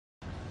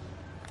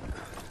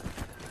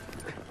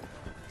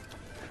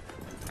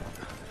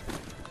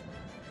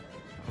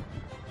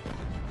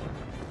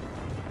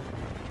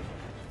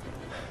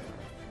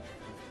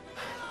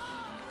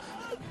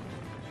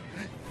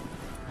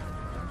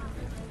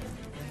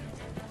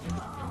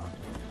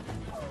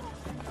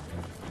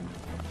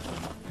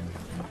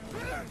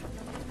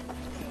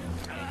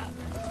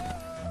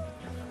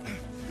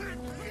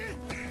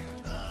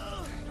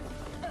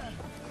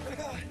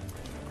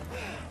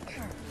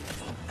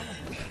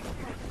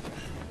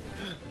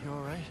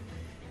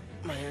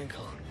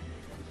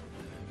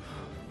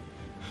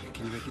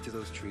Can you make it to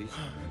those trees?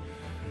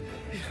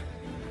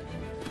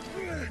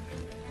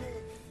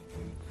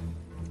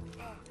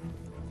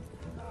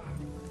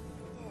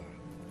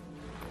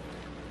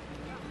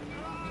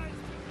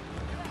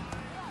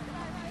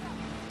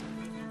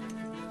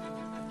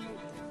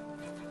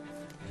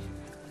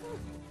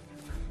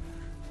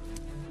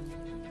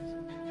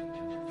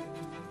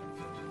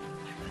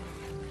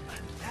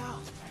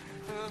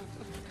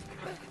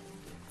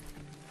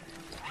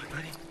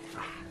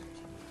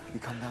 You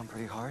come down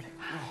pretty hard?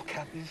 Oh,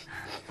 Captain,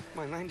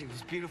 my landing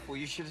was beautiful.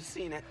 You should have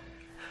seen it.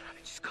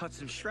 I just caught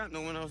some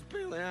shrapnel when I was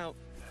bailing out.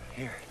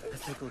 Here,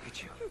 let's take a look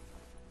at you.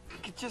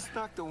 It just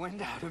knocked the wind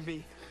out of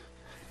me.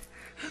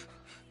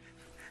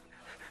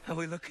 How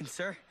we looking,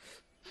 sir?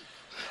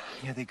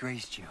 Yeah, they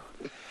grazed you.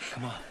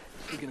 Come on.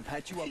 We're gonna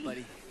patch you up,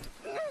 buddy.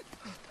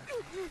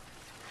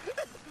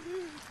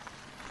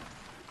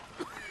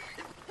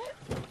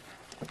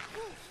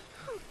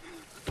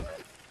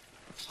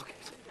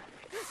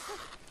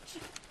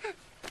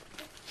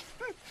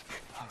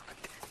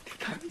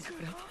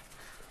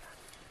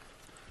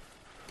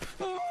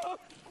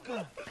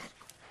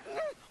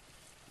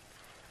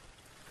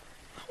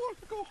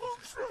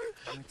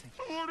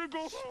 I want to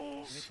go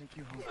home. Let me take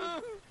you home.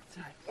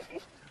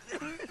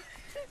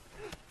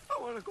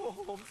 I want to go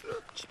home, sir.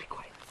 Just be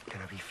quiet. It's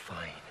gonna be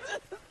fine.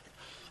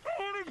 I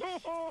want to go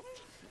home.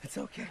 It's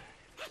okay.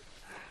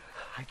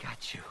 I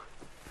got you.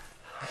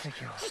 I'll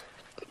take you home.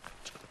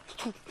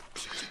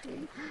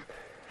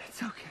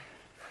 It's okay.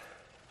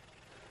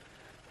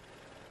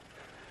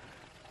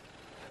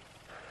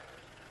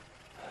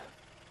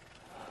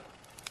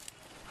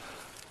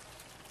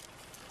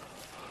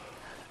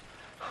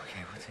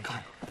 Okay, we'll take you.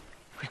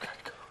 We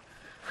gotta go.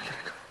 We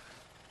gotta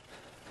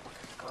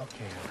go.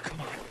 Okay, Come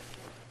on.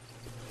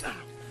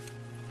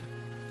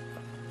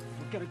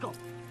 We gotta go.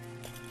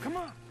 Come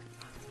on.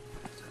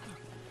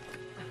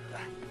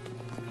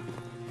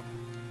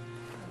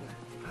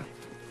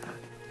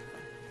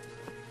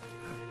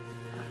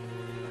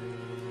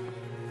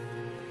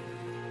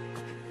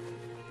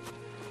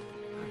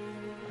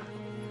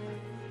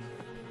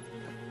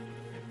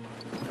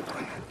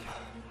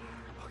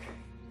 okay.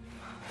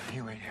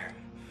 You wait here.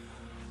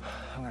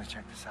 I'm gonna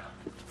check this out.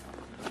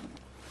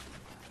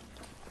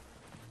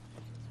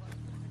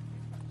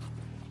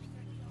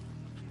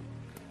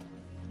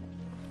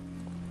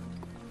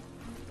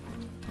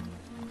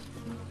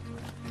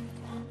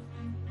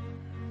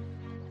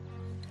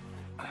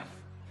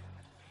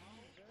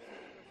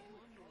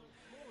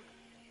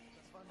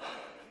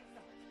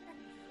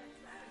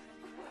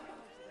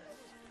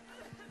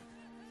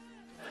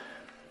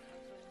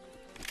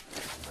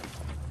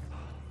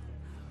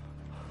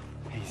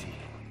 Easy.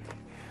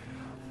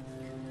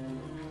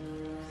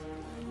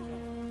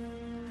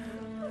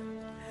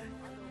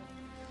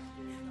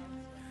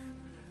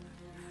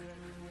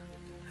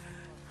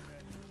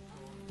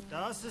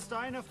 Das ist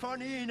eine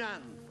von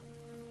Ihnen.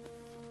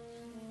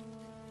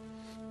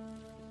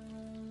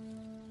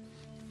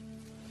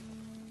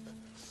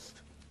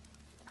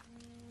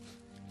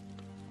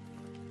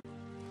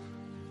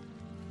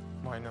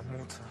 Meine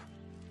Mutter.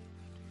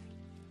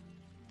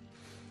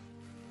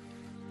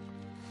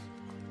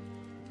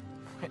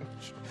 Meine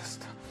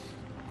Schwester.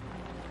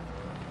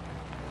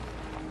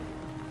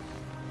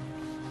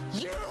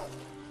 You!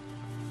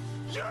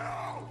 You!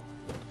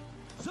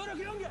 Zurück,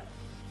 Junge!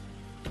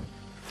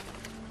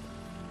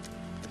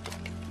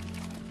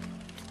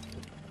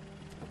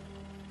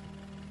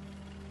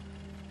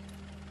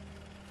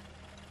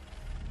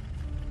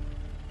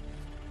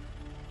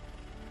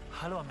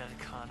 Hallo,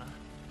 Amerikaner.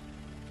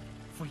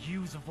 For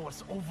you, the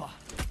war's over.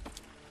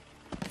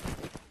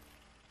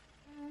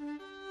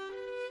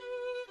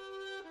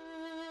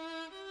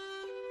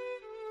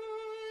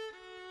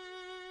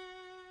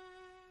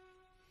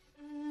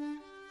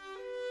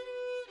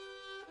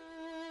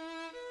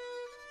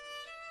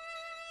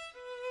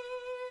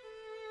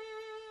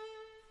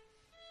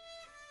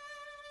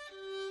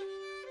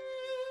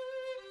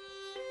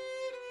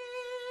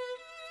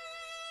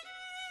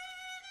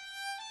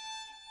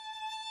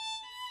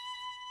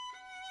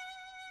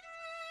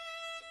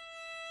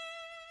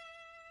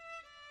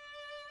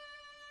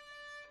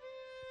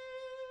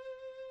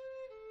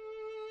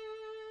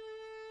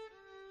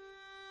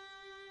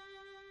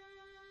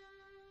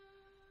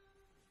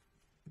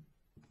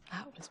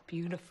 That was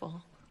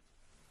beautiful.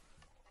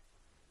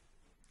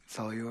 It's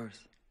all yours.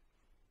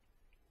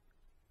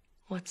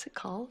 What's it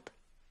called?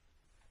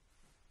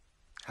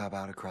 How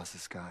about Across the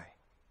Sky?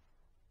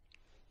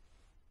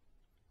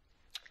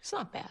 It's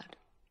not bad.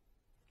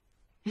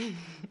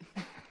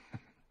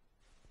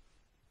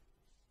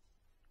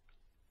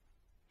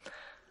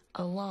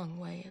 A long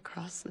way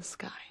across the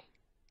sky.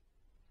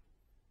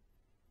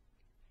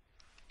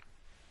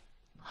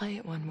 Play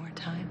it one more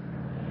time.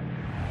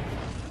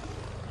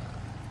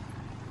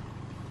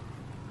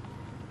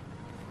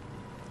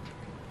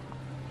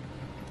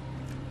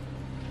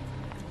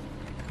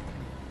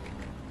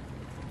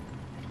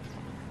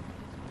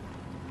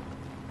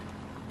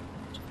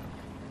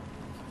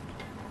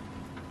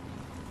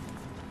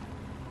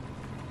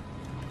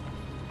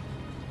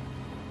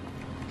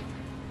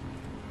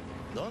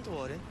 Quanto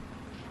ore?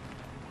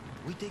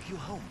 We take you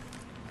home.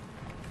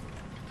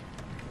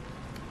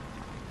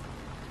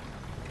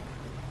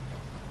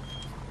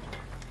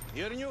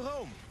 You're in your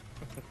home.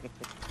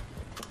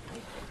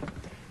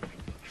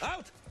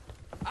 Out!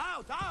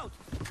 Out! Out!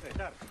 Hey,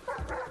 there.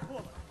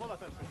 Pull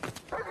attention.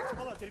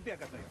 Pull терпи,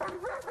 как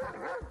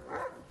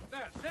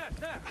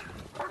There.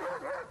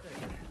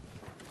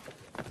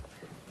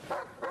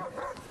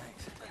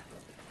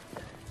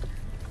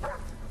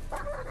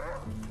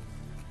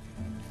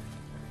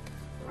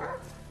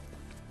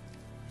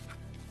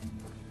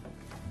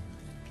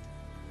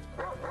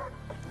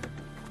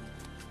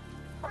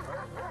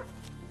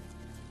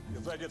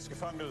 Ihr seid jetzt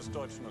Gefangene des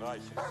Deutschen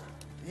Reiches.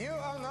 You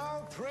are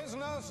now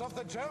prisoners of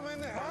the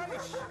German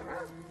Reich.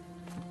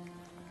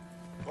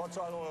 Trotz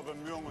all eurer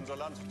Bemühungen, unser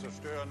Land zu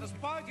zerstören,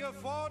 Despite your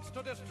thoughts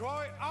to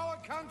destroy our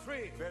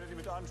country, werdet ihr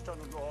mit Anstand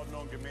und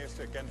Ordnung gemäß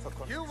der Genfer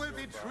you Konvention will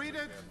be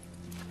treated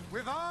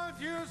with all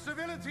due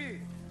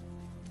civility,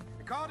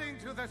 according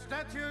to the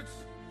statutes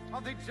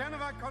of the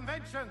Geneva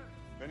Convention.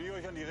 Wenn ihr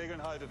euch an die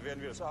Regeln haltet,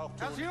 werden wir es auch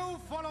As tun. you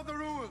follow the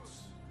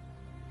rules,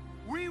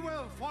 we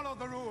will follow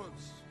the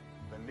rules.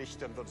 Wenn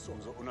nicht, dann wird es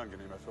umso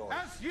unangenehmer für euch.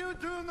 As you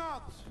do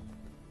not,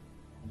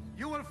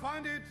 you will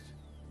find it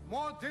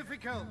more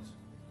difficult.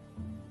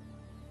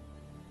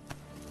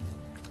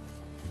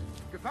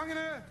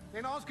 Gefangene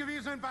den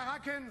ausgewiesenen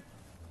Baracken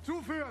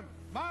zuführen.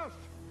 Marsch!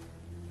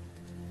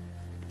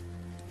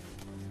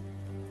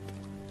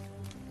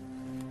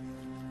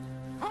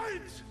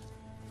 Halt!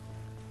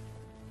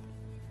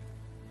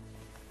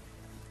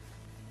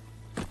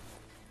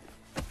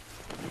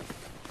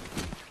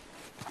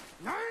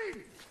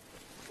 Nein!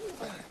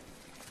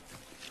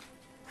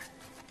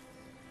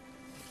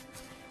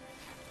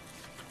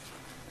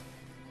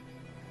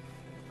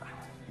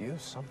 You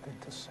have something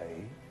to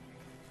say?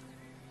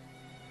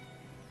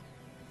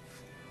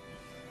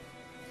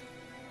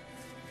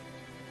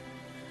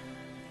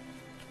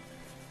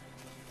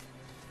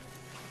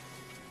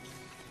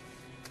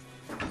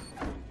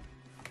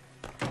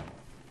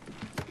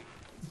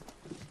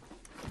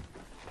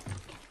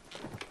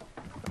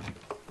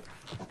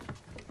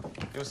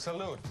 Your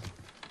salute.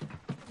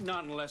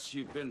 Not unless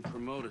you've been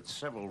promoted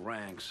several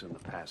ranks in the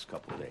past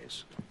couple of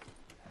days.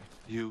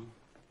 You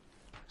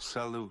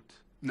salute.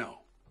 No.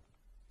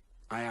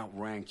 I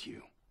outrank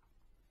you.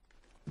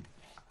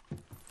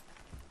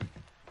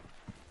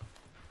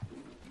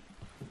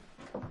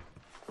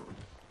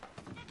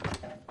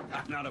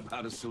 I'm not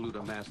about to salute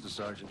a master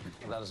sergeant.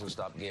 That doesn't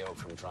stop Gale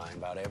from trying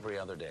about every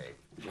other day.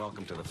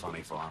 Welcome to the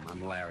funny farm.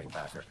 I'm Larry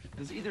Packer.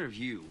 Does either of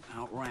you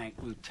outrank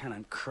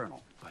Lieutenant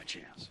Colonel by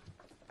chance?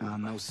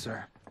 No,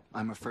 sir.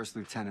 I'm a first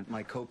lieutenant.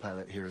 My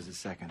co-pilot here is a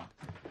second.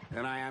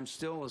 And I am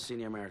still a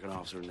senior American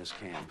officer in this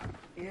camp.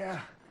 Yeah.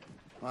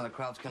 Well, the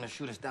crowd's gonna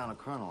shoot us down a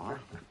colonel, huh?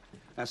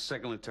 That's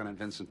Second Lieutenant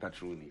Vincent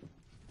Petrolini,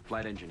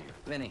 flight engineer.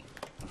 Vinny,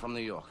 I'm from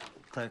New York.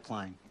 Claire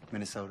Klein,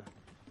 Minnesota.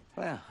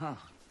 Yeah, huh.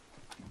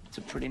 It's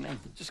a pretty name.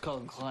 Just call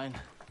him Klein.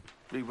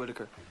 Lee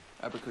Whitaker,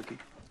 Albuquerque.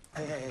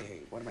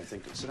 Hey, what am I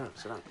thinking? Sit down,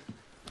 sit down.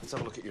 Let's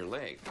have a look at your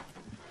leg.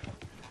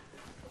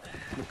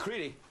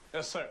 McCready.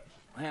 Yes, sir.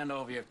 Hand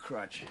over your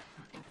crutch.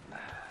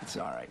 It's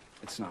all right.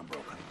 It's not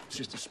broken. It's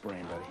just a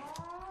sprain,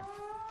 buddy.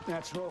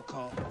 That's roll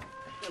call.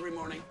 Every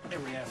morning,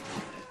 every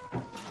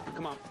afternoon.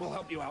 Come on, we'll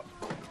help you out.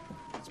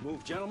 Let's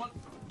move, gentlemen.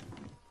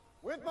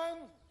 Whitman,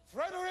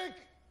 Frederick.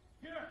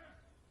 Here.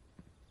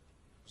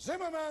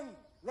 Zimmerman,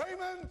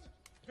 Raymond.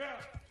 Here.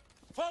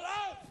 Fall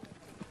out!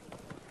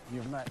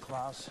 You've met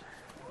Klaus.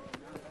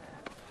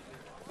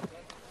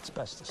 It's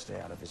best to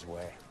stay out of his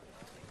way.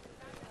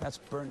 That's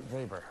Bernd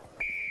Weber,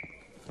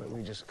 but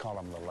we just call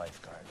him the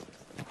lifeguard.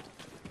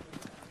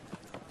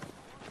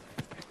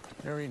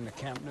 They're reading the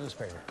camp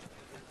newspaper.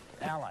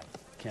 Allied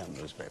camp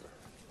newspaper.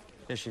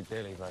 Issued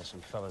daily by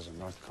some fellas in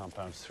North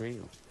Compound 3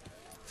 who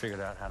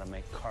figured out how to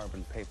make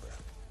carbon paper.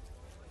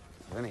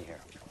 Vinny here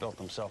built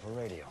himself a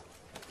radio.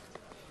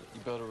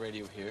 You built a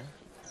radio here?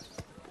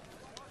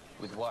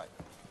 With what?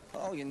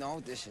 Oh, you know,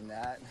 this and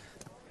that.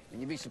 And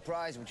you'd be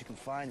surprised what you can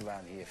find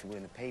around here if you're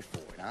willing to pay for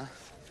it, huh?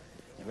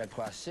 And Red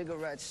Cross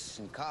cigarettes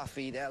and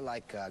coffee, they're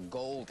like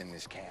gold in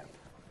this camp.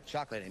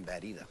 Chocolate ain't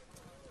bad either.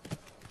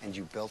 And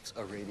you built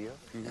a radio?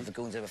 If the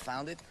goons ever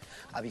found it,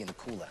 I'll be in the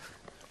cooler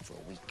for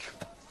a week.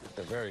 At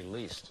the very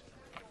least.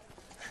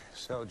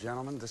 So,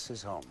 gentlemen, this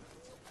is home.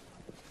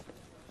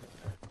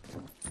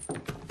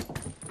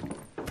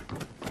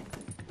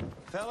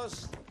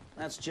 Fellas,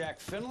 that's Jack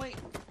Finley.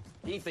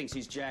 He thinks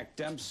he's Jack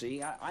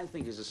Dempsey. I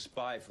think he's a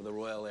spy for the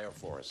Royal Air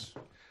Force.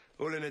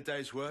 All in a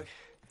day's work.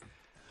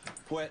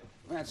 Whit,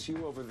 that's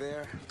you over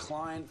there.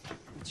 Klein,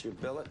 that's your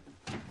billet.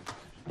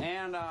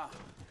 And,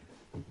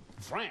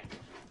 Frank.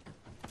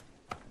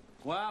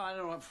 Well, I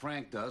don't know what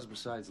Frank does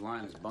besides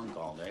line his bunk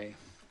all day.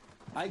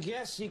 I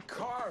guess he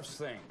carves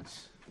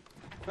things.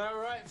 All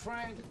right,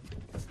 Frank?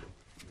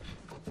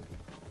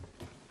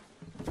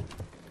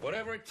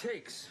 Whatever it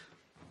takes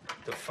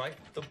to fight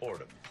the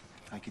boredom.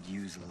 I could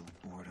use a little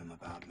boredom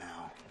about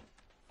now.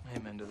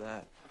 Amen to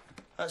that.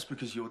 That's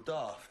because you're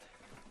daft.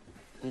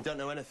 You don't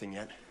know anything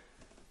yet.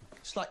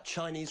 It's like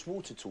Chinese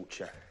water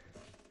torture.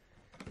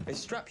 They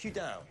strap you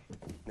down,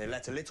 and they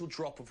let a little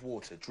drop of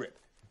water drip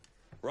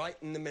right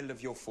in the middle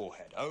of your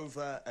forehead,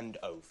 over and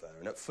over.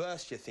 And at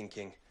first you're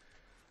thinking,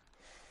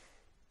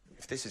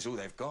 if this is all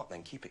they've got,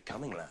 then keep it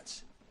coming,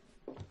 lads.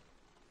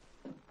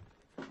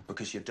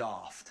 Because you're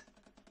daft,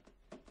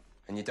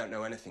 and you don't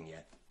know anything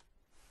yet.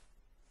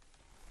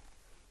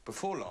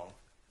 Before long,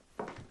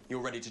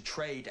 you're ready to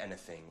trade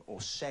anything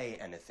or say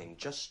anything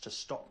just to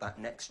stop that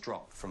next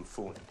drop from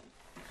falling.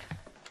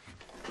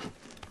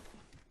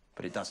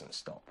 But it doesn't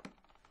stop.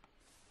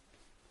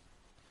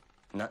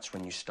 And that's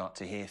when you start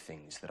to hear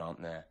things that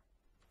aren't there.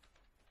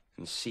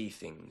 And see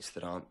things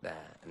that aren't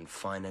there. And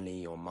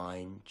finally, your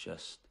mind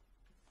just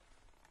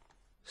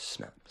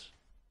snaps.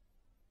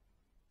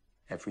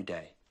 Every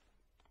day,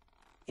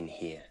 in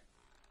here,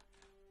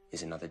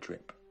 is another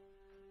drip.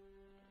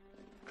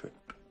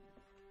 Drip.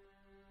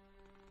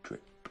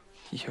 Drip.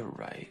 You're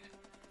right.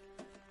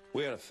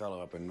 We had a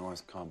fellow up in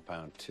North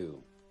Compound,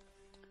 too.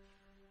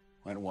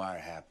 Went wire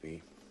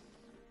happy.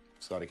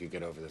 Thought he could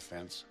get over the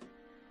fence.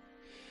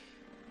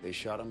 They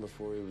shot him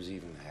before he was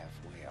even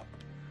halfway up.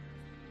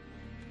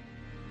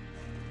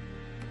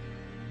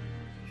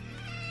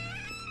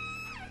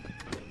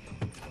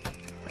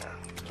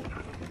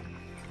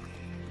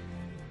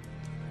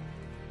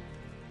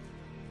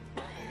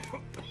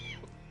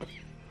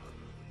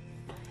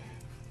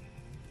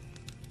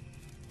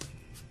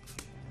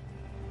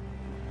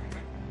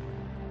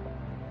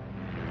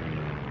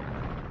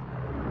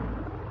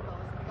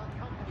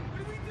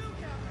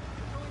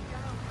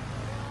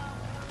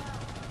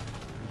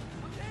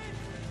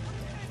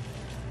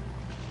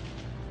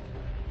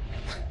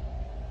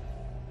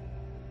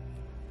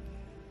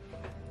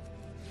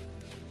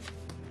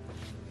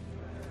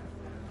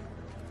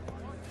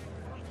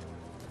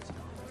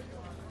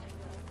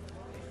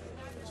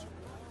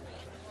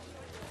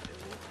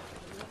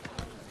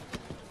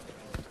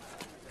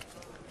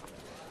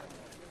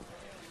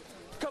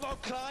 Come on,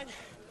 Klein.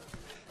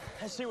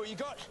 Let's see what you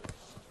got.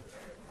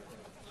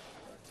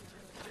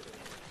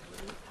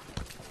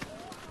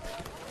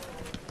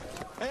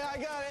 Hey, I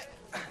got it.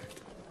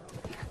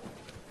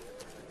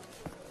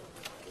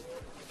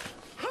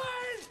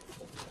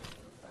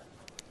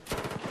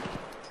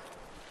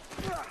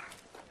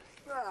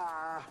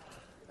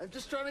 I'm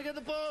just trying to get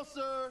the ball,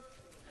 sir.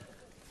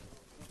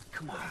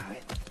 Come on.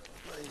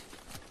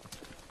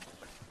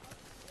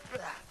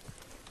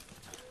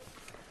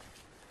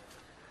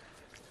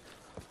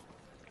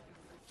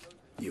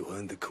 You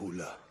earned the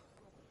cooler.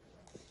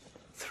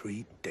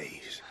 3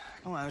 days.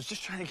 Come on, I was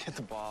just trying to get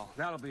the ball.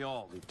 That'll be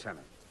all,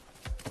 Lieutenant.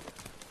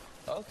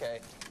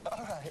 Okay.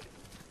 All right.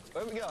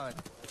 Where are we going?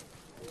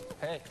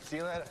 Hey, see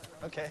you later.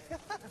 Okay.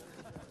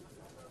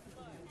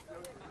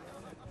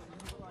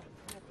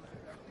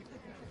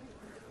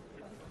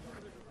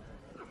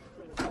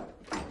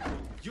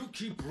 You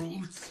keep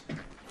rules.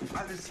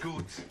 Alles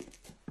gut.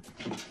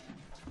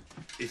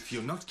 If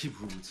you not keep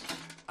rules,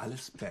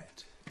 alles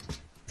bad.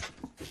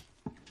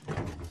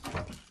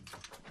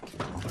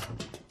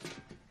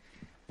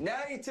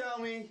 Now you tell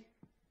me.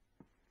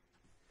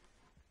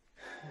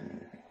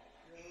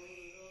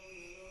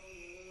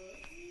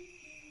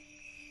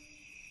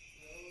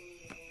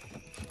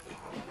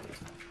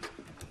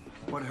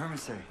 What'd Herman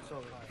say?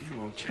 He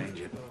won't change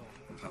it.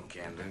 No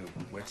can do.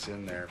 What's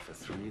in there for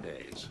 3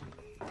 days.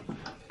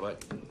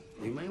 But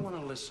you may want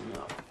to listen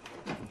up.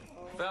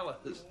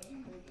 Fellas.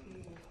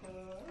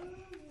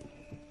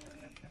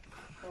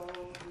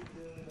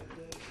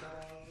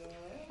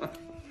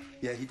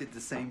 Yeah, he did the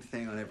same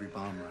thing on every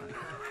bomb run.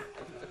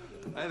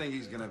 I think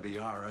he's gonna be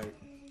all right.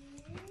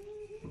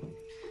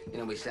 You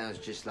know, he sounds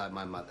just like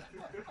my mother.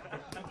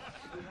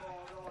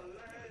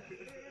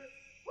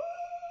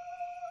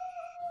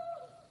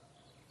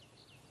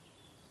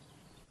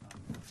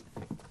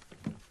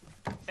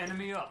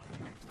 Enemy up.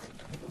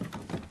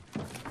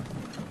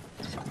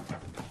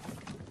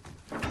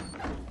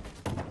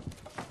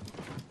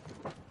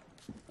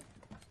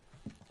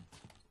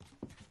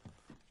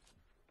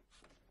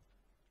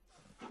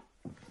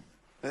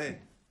 Hey.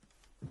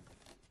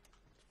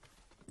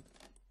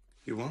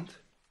 You want?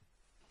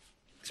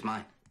 It's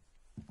mine.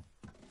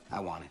 I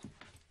want it.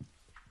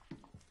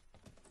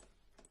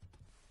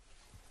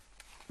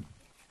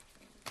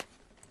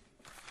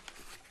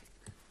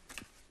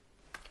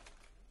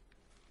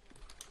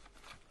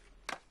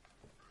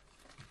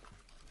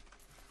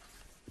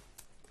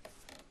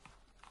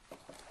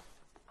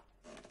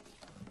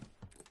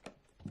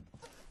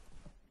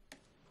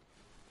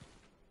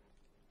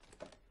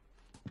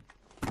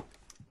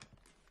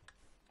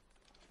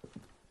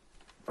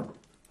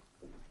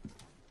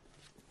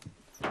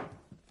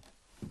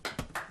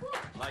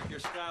 Like your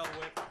style,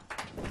 Whip.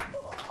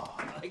 Oh,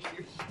 I like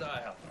your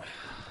style.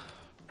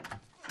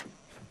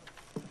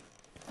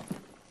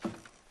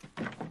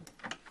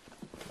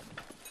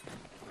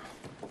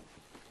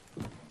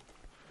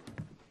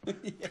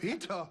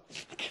 Peter!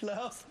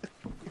 Klaus.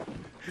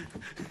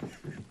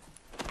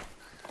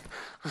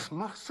 Was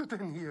machst du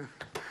denn hier?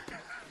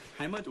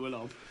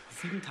 Heimaturlaub.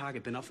 7 Tage,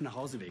 bin auf dem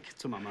Nachhauseweg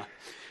zu Mama.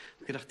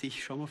 gedacht,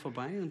 ich schau mal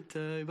vorbei und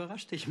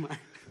überrasch dich mal.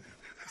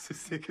 Das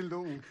ist dir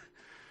gelungen.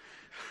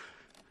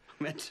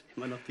 Mensch,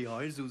 immer noch die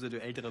Heulsuse,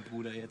 du älterer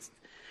Bruder jetzt.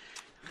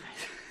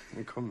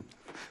 Na komm,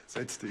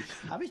 setz dich.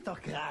 Hab ich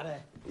doch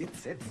gerade.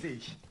 Jetzt setz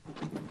dich.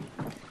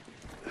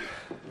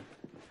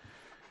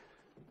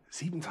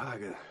 7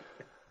 Tage.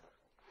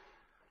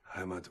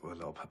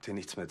 Heimaturlaub. Habt ihr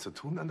nichts mehr zu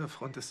tun an der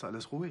Front? Ist da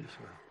alles ruhig?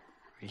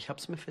 Ich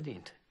hab's mir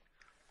verdient.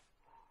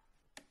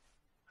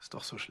 Ist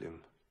doch so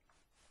schlimm.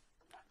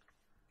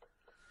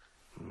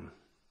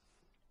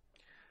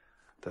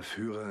 Der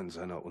Führer in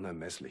seiner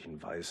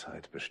unermesslichen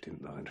Weisheit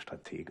bestimmt noch ein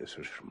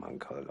strategisches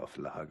Schmankerl auf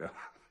Lager.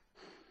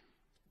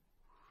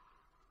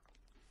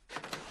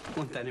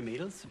 Und deine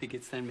Mädels? Wie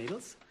geht's deinen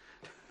Mädels?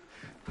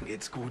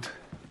 Geht's gut.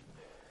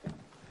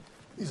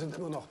 Die sind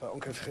immer noch bei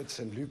Onkel Fritz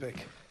in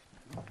Lübeck.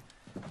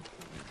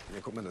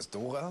 Hier, guck mal, das ist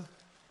Dora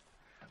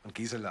und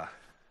Gisela.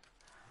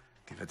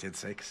 Die wird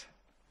jetzt 6.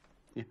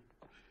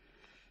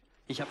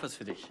 Ich hab was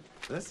für dich.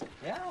 Was?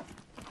 Ja.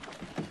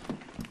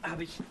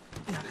 Habe ich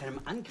nach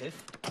einem Angriff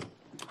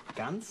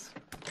ganz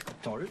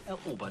toll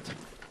erobert.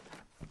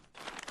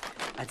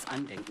 Als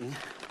Andenken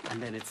an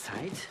deine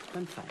Zeit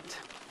beim Feind.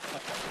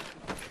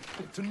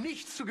 Zu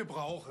nichts zu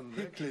gebrauchen,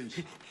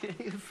 wirklich.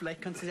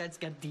 Vielleicht kannst du sie als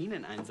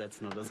Gardinen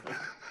einsetzen oder so.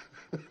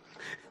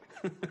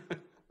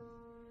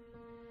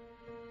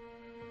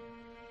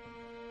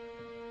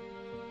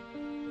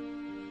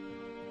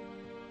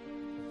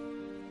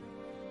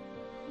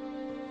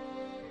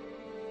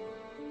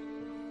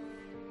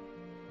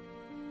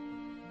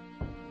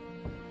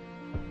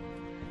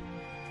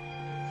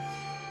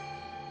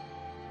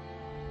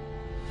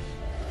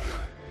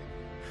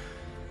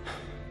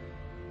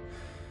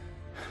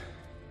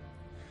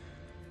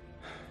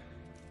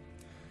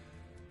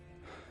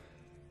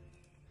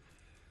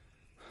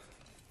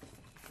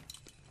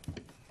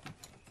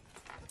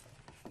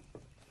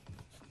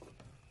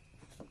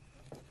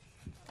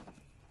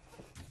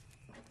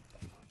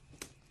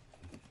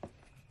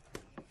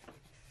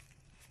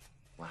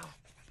 Wow.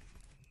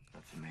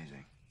 That's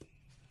amazing.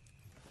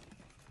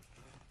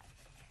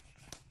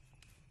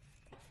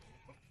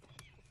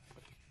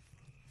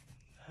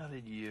 How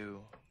did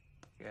you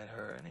get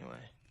her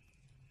anyway?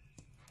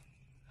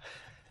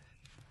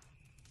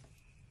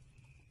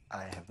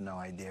 I have no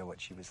idea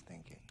what she was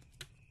thinking.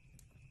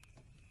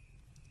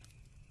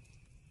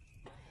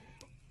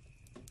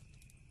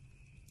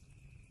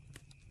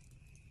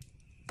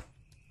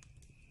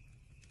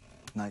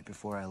 Night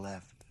before I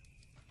left,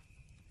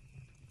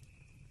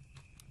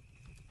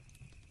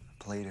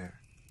 I played her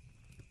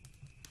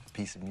a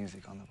piece of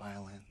music on the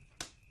violin.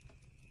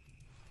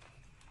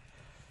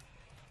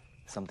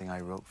 Something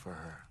I wrote for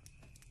her.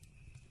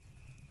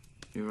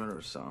 You wrote her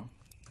a song?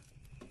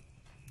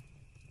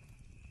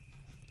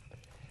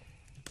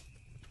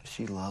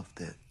 She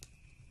loved it.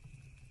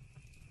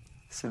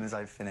 As soon as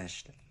I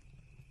finished,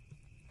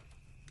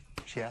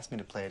 she asked me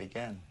to play it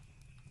again.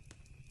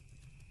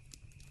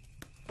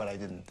 But I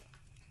didn't.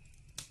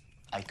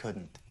 I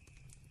couldn't.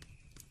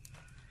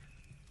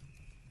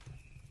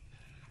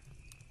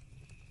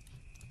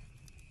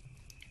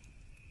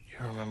 You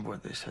remember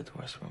what they said to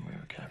us when we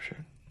were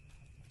captured?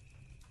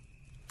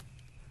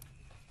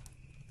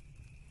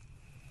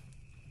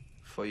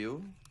 For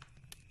you,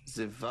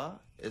 the war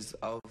is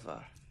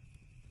over.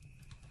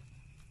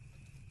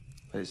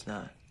 But it's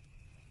not.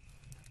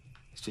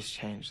 It's just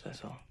changed,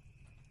 that's all.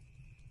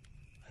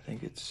 I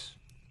think it's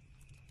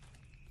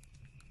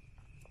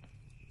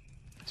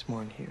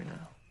more in here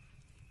now.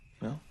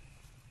 No?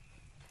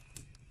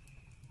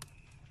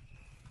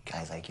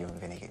 Guys like you and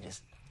Vinny can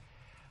just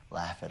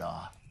laugh it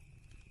off.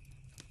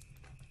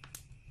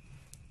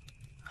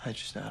 I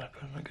just know how to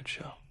put on a good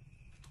show.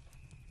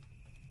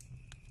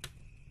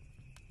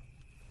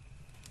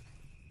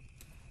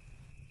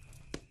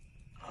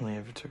 Only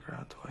ever took her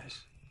out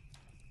twice.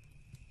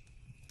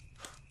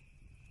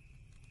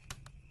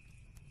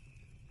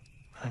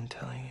 I'm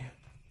telling you,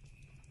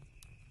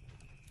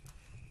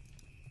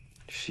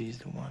 she's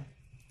the one.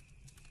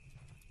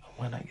 And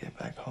when I get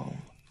back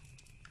home,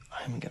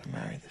 I'm gonna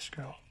marry this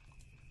girl.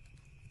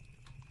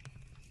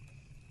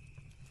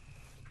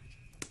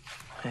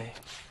 Hey,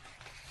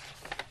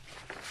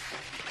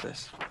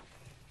 this.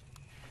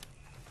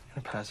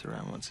 I'm gonna pass it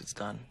around once it's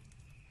done.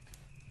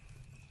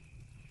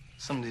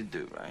 Something to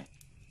do, right?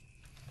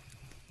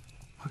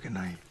 Well, good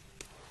night.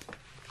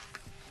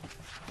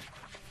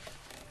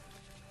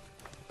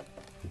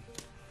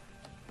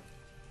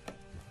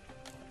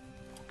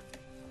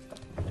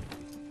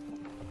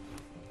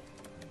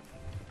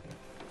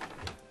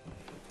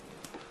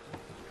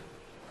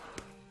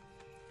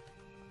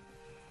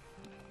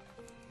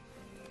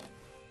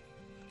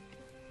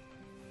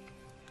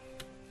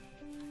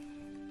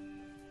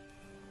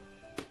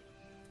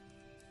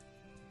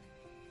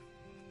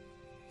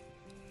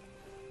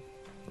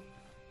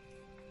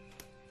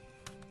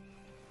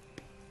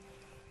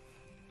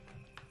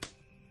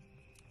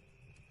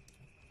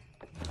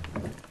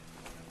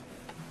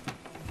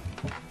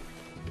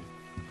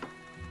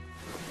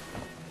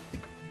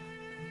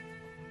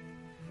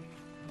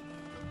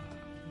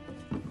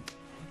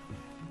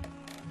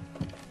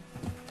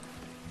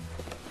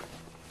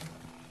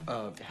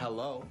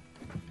 Hello?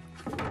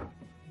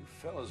 You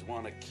fellas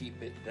want to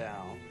keep it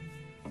down.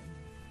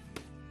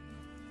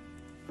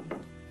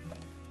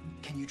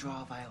 Can you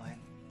draw a violin?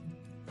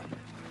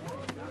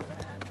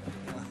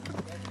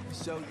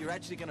 So you're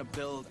actually gonna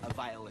build a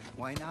violin?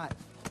 Why not?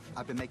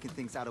 I've been making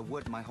things out of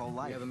wood my whole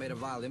life. You ever made a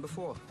violin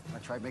before? I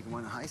tried making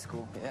one in high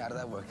school. Yeah, how did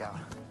that work out?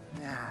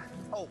 Yeah.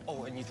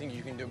 Oh, and you think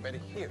you can do it better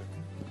here,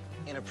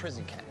 in a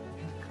prison camp?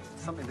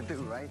 Something to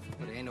do, right?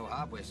 But there ain't no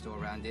hardware store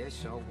around here,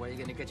 so where are you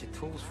gonna get your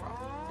tools from?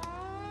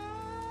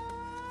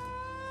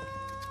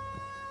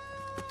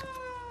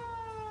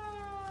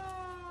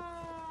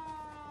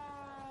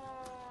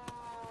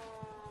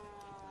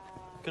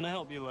 Can I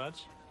help you,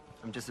 lads?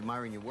 I'm just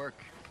admiring your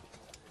work.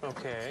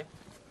 Okay.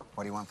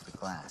 What do you want for the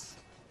glass?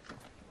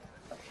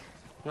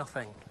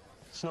 Nothing.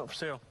 It's not for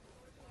sale.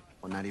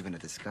 Well, not even a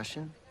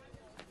discussion?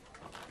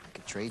 I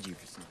could trade you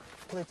for some.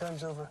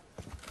 Playtime's over.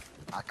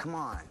 Ah, come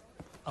on.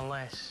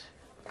 Unless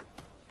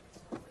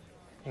you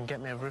can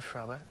get me a roof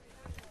rabbit.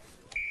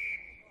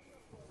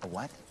 A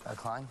what?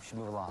 Klein, we should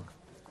move along.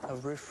 A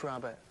roof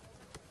rabbit.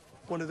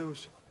 One of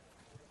those.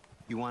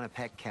 You want a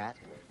pet cat?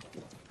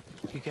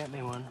 You get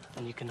me one,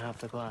 and you can have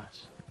the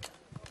glass.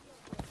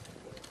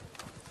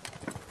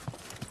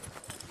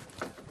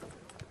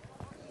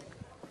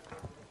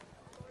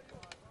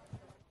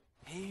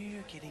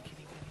 Here, kitty,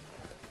 kitty, kitty.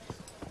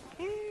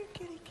 Here,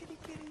 kitty, kitty,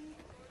 kitty.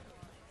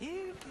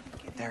 Here, kitty,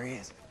 kitty. There he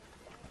is.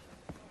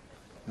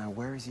 Now,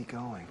 where is he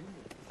going?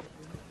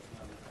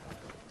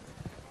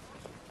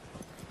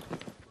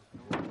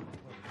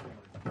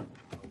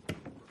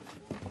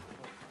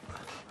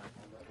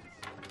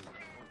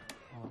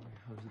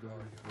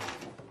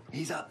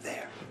 He's up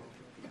there.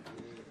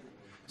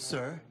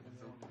 Sir?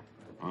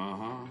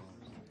 Uh-huh.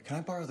 Can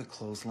I borrow the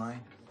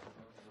clothesline?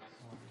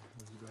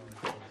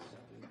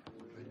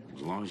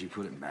 As long as you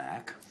put it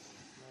back.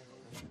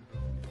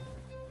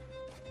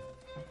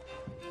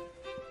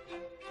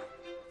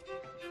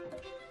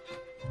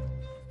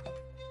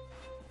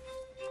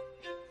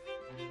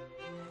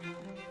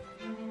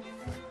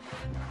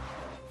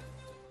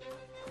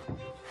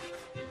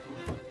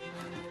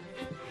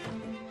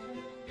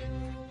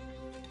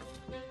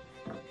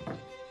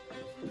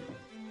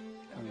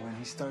 And when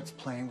he starts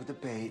playing with the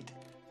bait,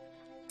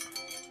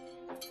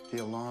 the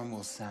alarm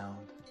will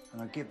sound,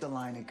 and I'll give the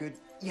line a good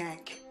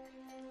yank,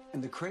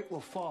 and the crate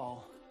will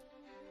fall.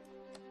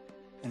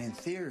 And in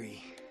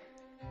theory,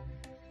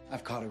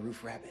 I've caught a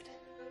roof rabbit.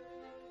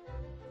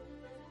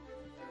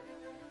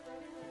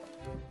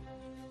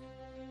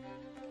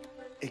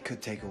 It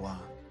could take a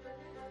while.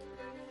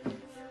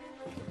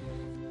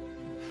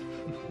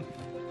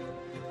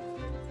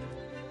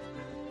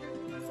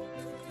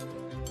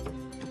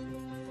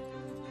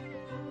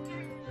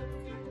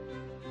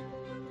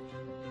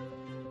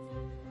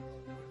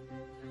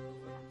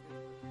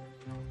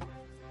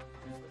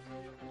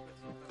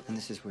 And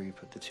this is where you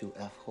put the two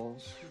F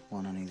holes,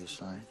 one on either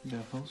side. The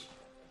F holes?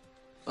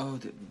 Oh,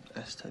 the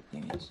S-type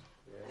thingies.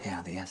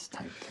 Yeah, the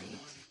S-type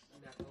thingies.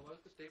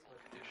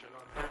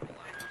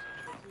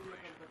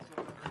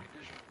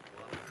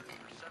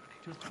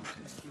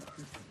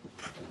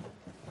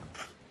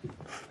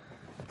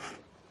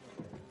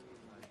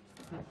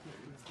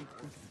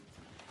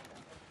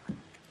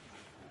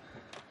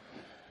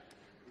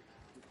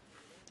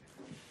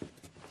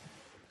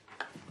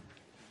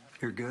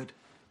 You're good?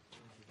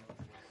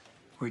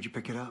 Where'd you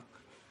pick it up?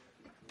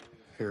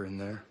 Here and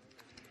there.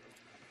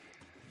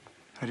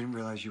 I didn't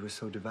realize you were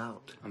so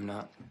devout. I'm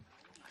not.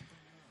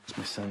 It's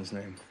my son's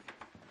name.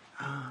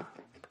 Ah,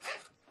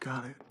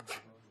 got it.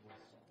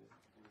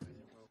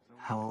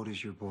 How old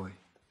is your boy?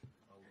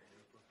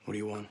 What do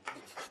you want?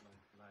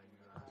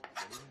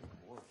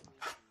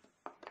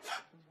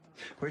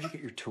 Where'd you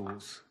get your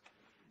tools?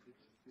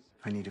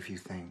 I need a few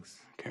things.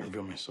 Can't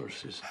reveal my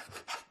sources.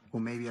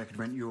 Well, maybe I could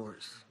rent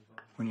yours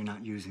when you're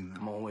not using them.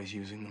 I'm always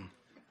using them.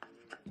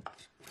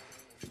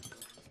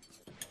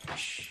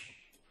 Shh.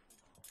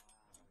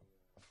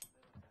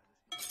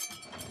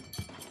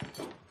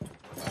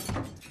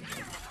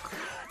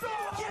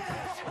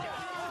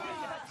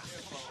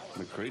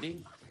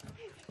 McCready,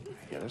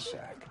 get a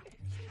sack.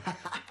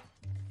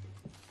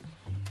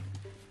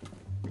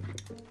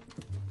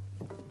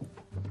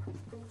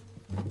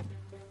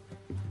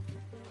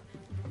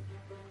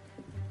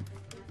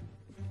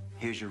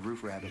 Here's your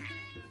roof rabbit.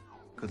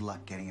 Good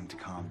luck getting him to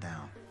calm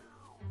down.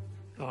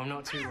 Oh, I'm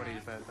not too worried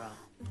about that.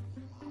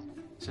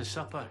 It's a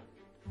supper.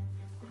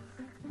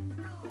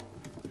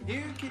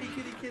 Here, kitty,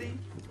 kitty, kitty.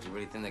 You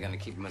really think they're gonna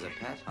keep him as a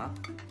pet, huh?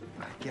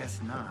 I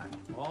guess not.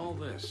 All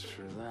this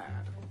for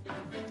that.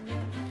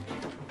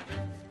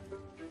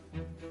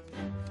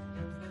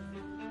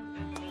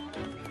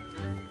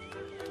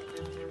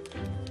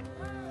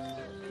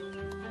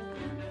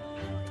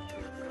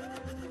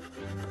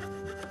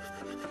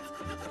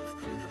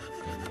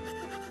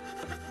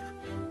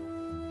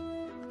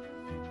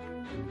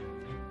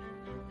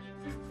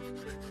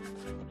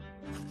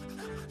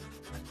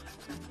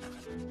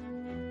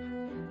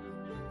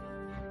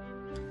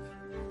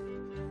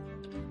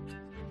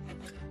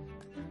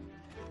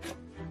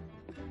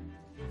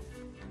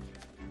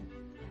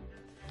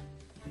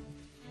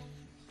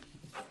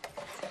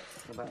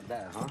 about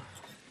that, huh?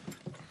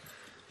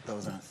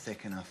 Those aren't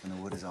thick enough and the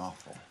wood is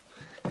awful.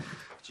 Did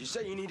you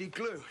say you needed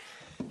glue?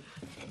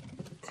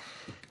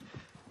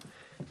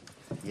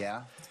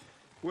 Yeah?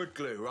 Wood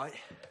glue, right?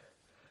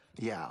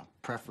 Yeah,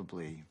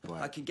 preferably,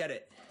 but... I can get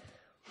it.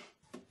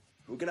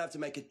 We're gonna have to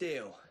make a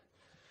deal.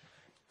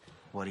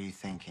 What are you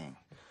thinking?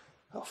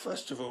 Well,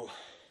 first of all,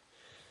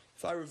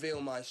 if I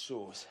reveal my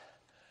source,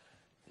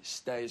 it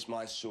stays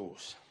my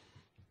source.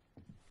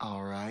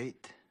 All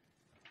right.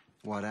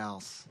 What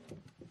else?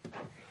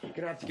 You're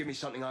gonna have to give me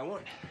something I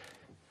want.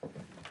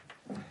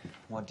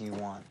 What do you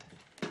want?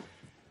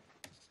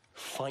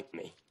 Fight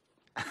me.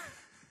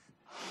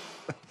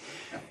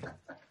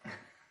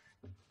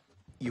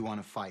 You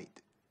want to fight?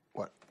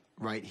 What,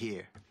 right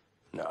here?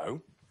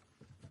 No.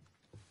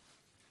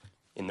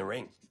 In the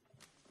ring.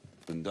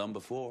 Been done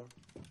before.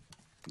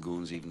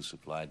 Goons even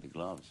supplied the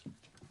gloves.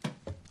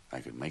 I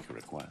could make a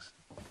request.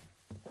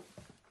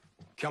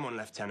 Come on,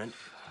 Lieutenant.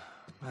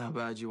 How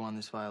bad you want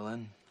this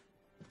violin?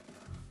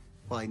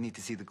 Well, I need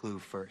to see the glue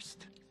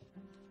first.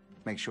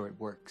 Make sure it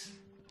works.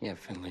 Yeah,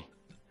 Finley.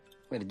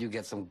 Where did you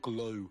get some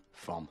glue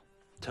from?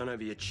 Turn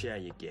over your chair,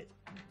 you git.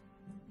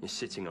 You're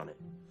sitting on it.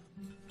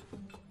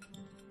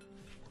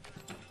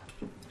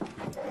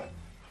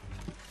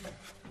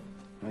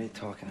 What are you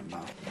talking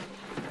about?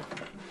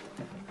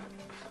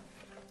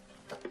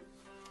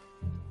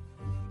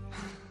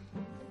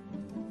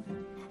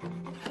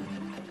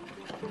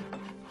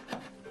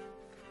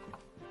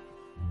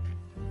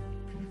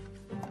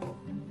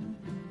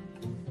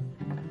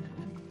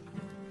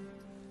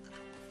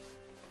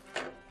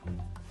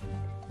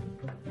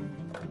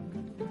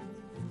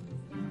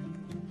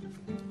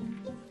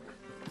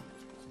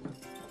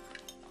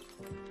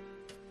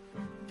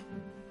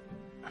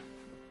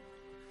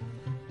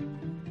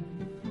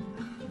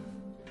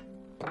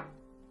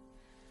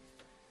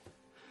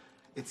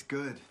 It's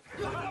good.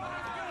 Boys,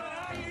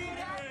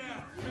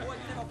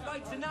 have a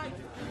fight tonight.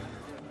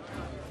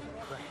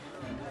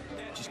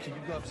 Just keep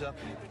your gloves up.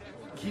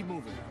 Keep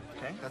moving,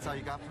 okay? That's all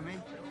you got for me?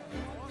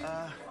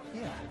 Yeah.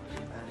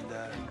 And,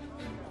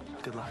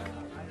 good luck.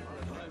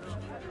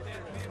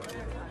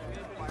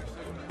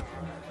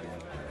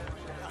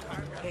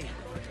 Hey,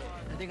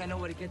 I think I know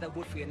where to get that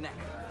wood for your neck.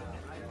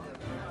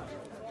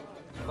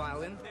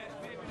 Violin,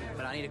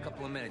 but I need a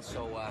couple of minutes,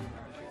 so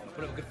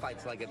put up a good fight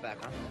till I get back,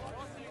 huh?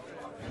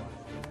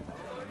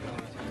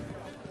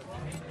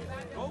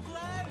 Go,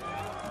 Glad!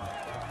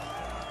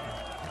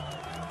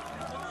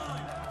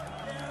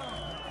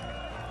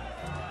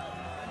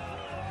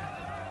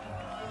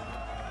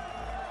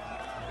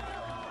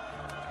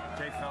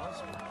 Okay,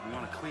 fellas, we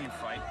want a clean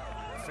fight.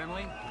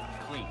 Finley,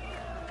 clean.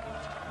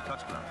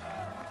 Touch ground.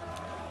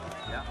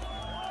 Yeah?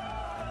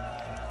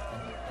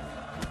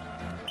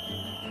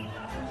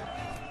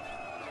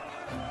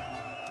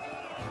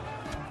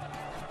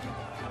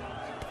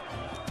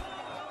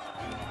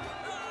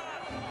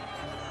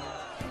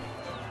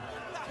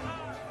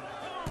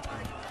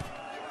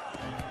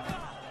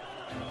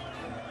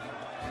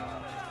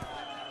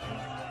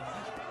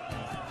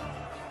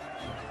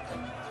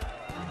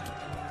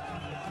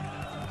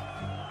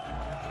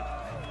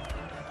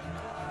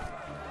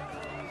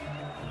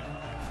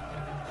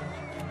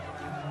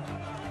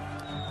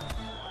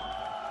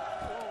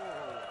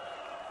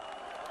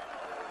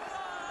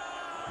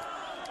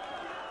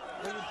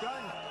 Bring it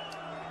done.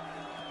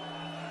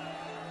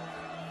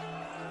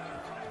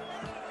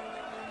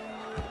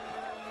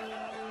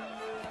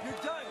 You're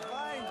done,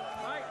 fine.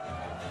 Right.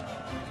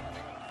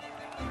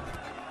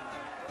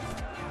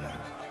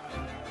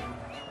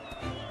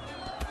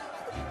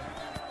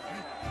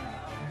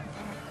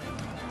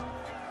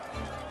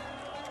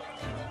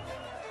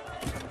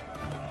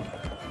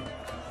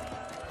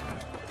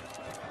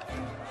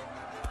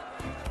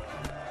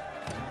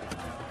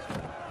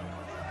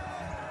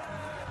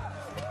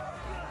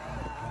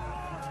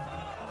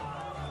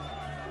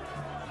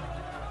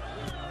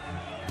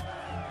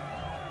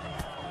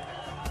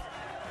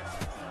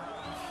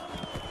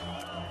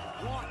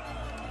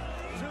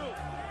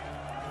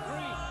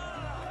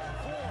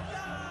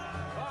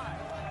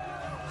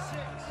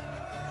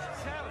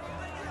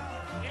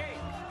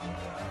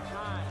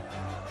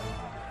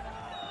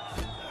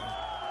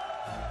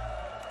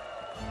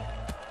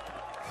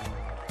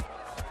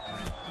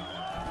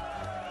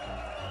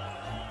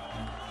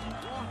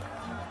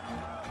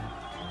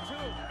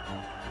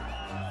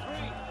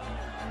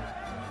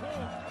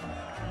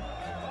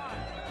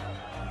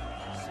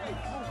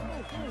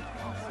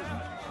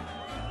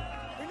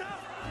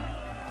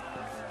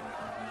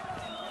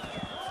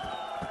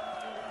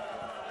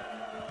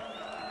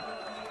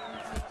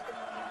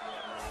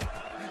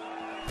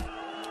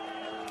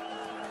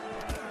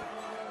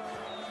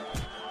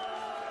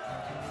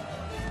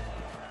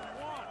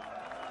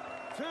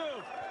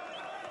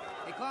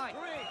 Hey, Klein.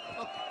 3,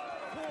 Look,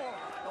 4.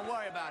 don't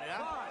worry about it,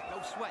 huh? 5,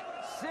 No sweat.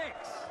 6,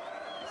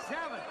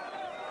 7,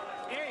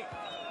 8.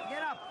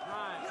 Get up.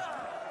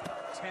 9,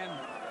 10.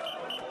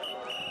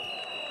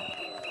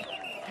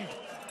 Hey,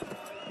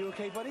 you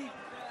okay, buddy?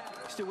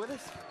 Still with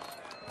us?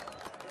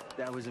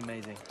 That was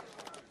amazing.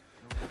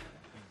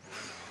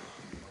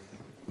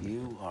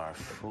 You are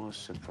full of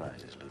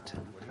surprises,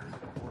 Lieutenant.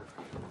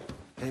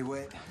 Hey,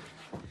 Whit,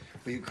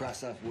 will you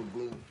cross off wood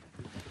glue?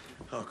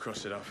 I'll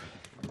cross it off.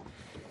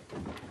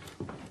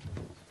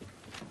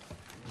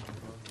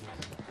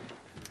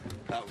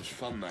 That was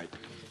fun, mate.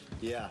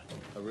 Yeah,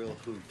 a real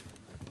hoot.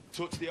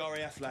 Talk to the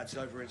RAF lads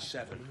over in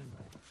 7.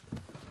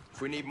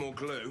 If we need more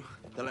glue,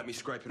 they'll let me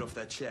scrape it off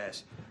their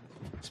chairs.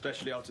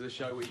 Especially after the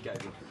show we gave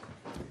them.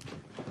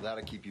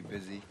 That'll keep you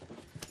busy.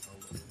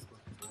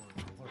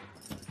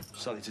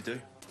 Something to do.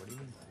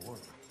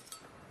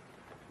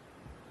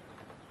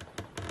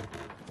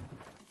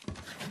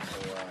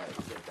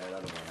 Get that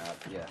other one out.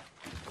 Yeah.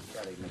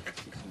 Gotta make it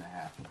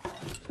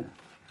 6.5.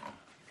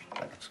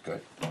 That looks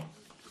good.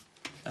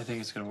 I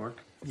think it's gonna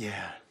work.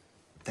 Yeah.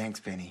 Thanks,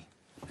 Benny.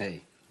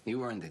 Hey,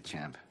 you earned it,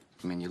 champ.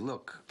 I mean, you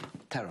look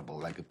terrible,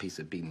 like a piece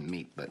of beaten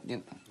meat, but, you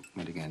know,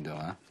 what are you gonna do,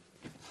 huh?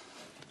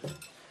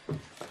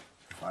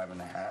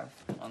 5.5.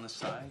 On the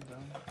side, though?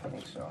 I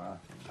think so,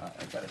 huh?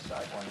 I got a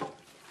side one.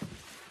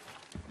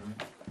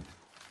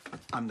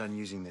 I'm done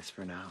using this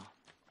for now,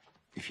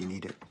 if you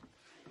need it.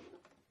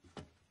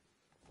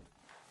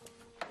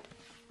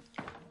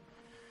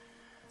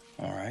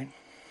 All right.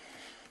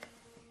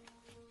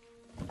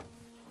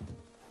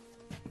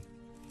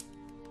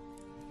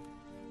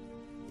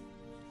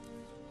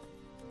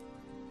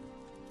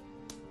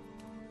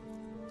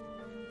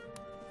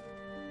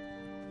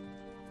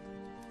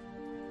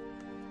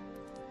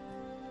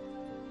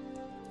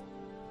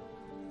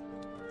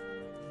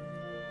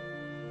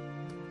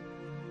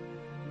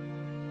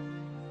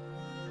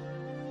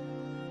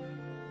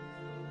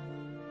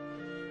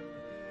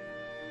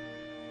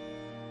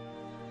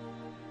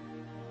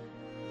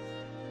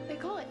 They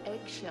call it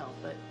eggshell,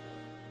 but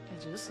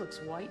it just looks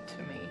white to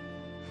me.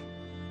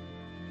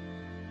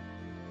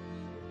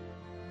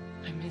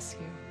 I miss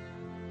you.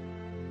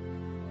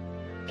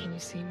 Can you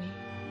see me?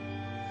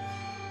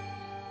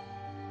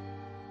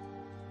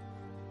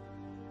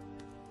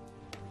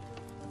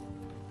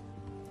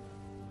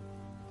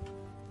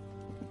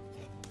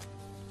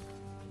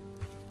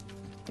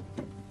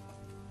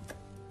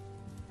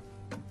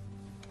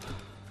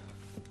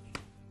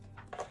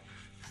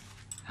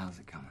 How's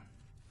it coming?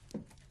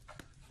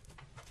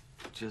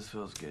 Just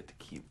feels good to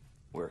keep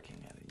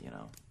working at it, you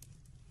know?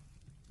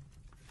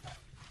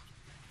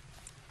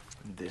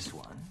 This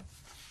one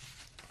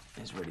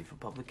is ready for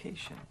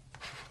publication.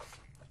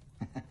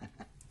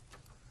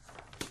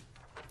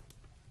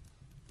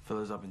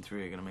 Fellas up in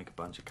 3 are gonna make a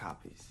bunch of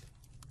copies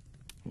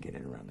and get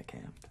it around the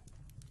camp.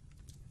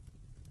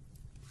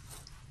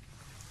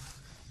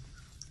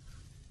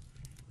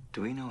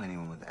 Do we know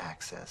anyone with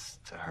access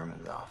to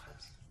Herman's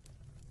office?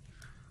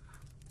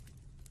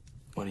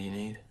 What do you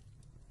need?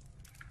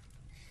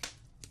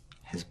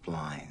 His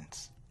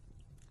blinds.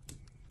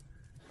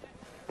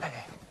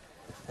 Hey,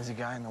 there's a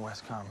guy in the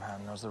West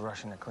compound knows the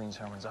Russian that cleans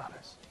Herman's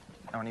office.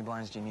 How many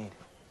blinds do you need?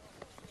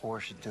 4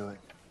 should do it.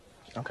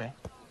 Okay.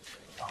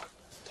 Oh,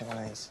 take one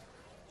of these.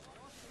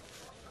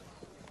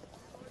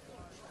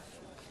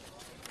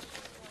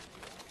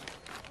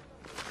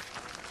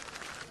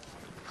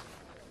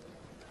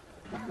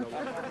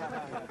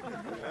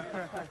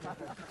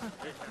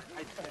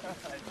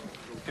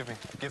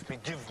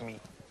 Give me.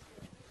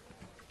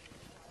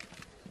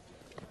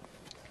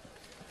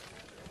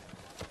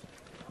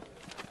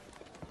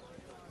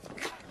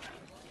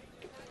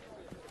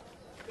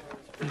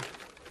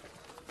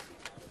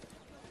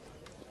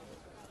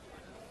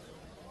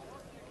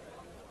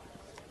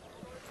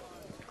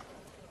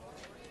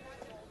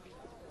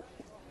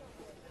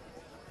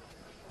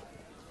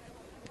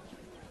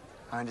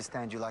 I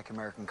understand you like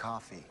American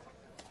coffee.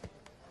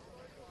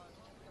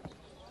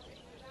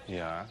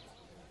 Yeah.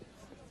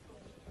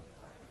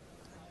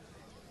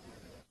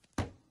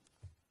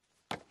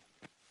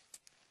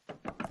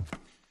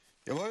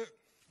 Jawohl.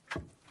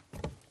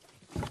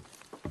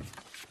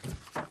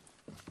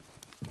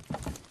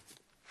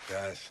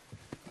 Das.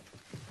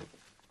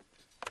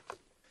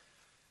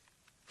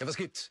 Ja, was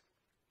gibt's?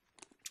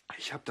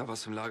 Ich habe da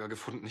was im Lager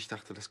gefunden. Ich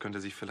dachte, das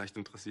könnte Sie vielleicht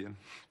interessieren.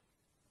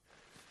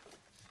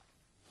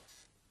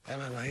 Ja,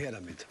 mal her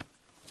damit.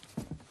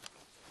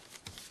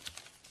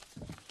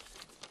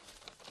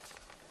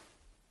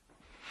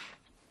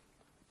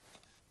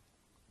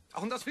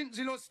 Ach, und das finden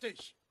Sie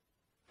lustig?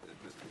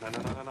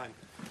 Nein.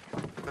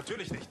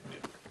 Natürlich nicht.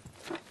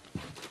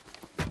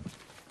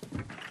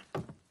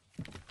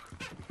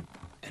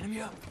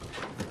 Enemy up.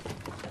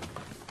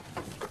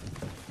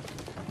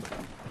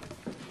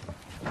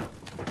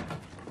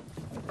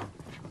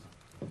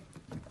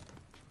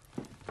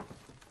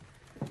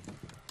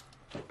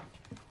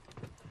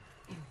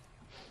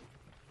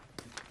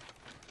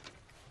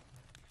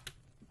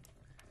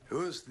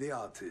 Who's the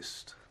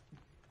artist?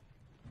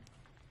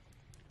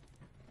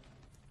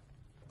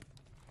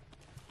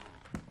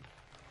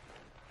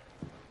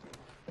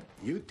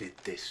 You did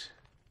this.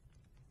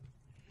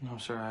 No,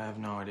 sir, I have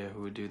no idea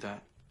who would do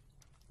that.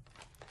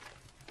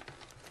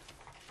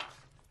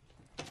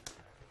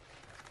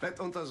 Bett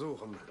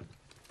untersuchen.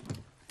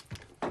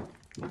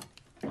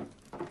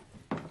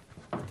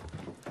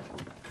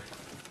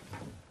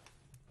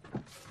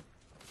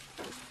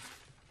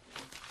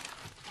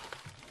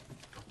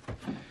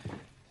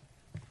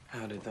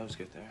 How did those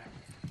get there?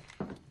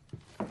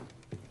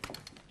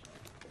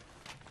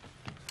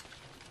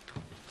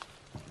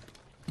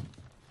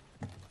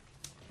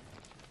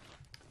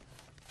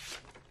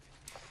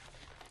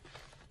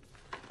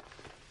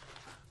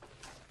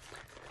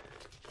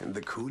 In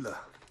the cooler.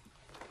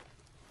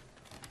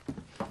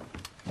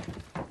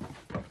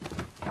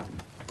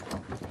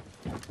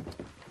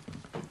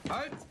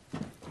 Halt!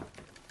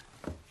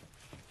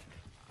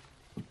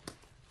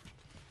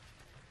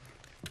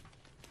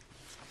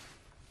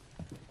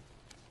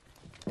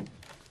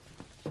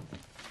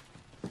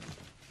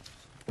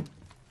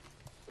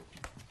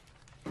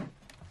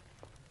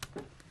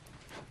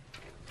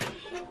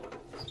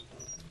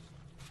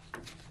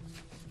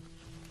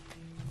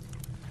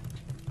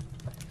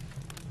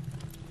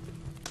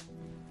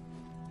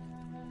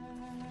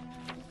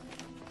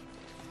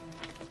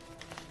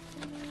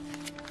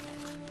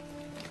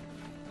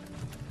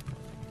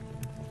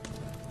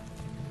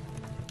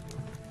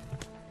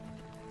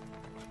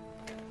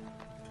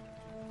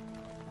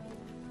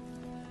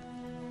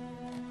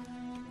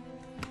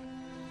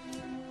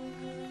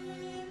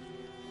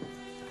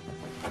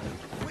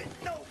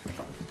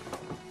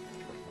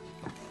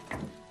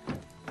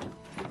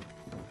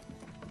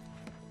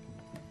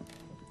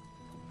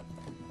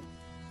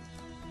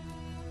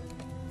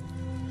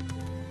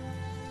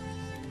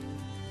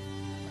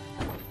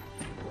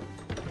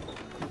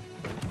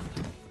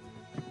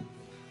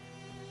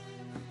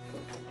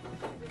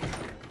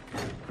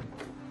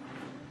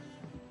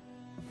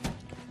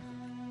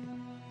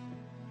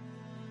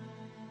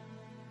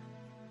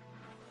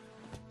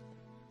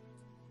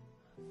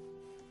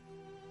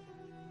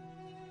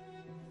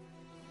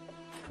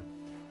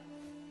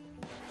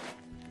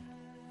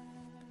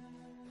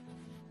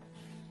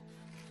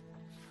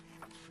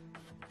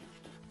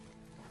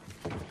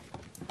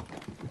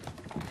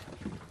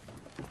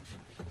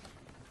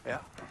 Yeah,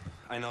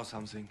 I know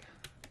something.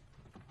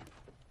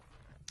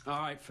 All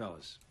right,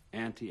 fellas,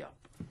 ante up.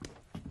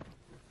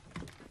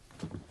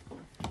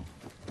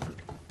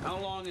 How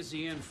long is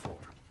he in for?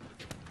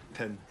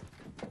 10.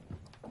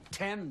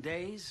 10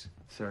 days?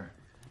 Sir.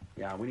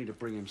 Yeah, we need to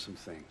bring him some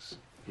things.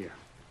 Here.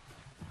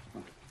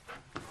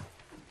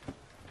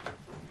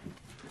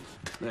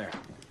 There.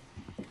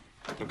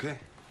 Okay,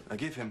 I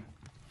give him.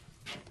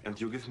 And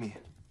you give me.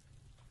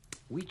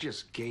 We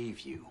just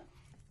gave you.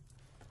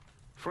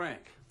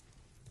 Frank,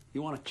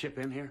 you want to chip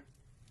in here?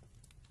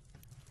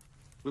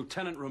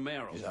 Lieutenant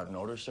Romero. Is that an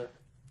order, sir?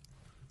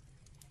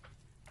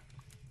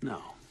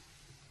 No.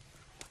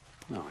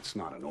 No, it's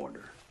not an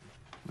order.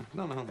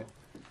 No.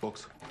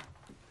 Books.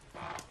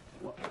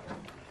 Well,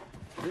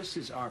 this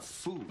is our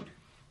food.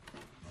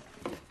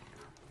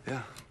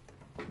 Yeah,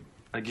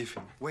 I give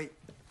him. Wait.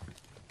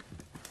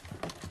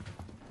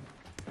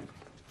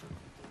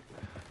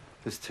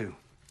 This too.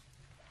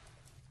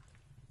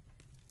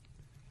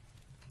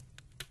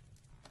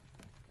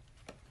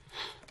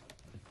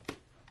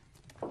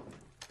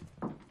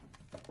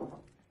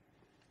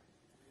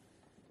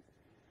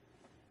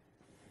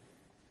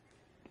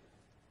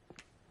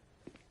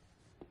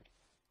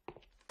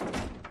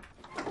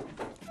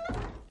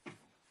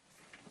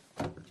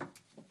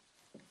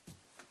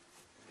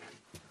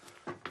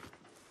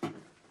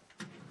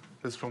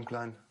 This from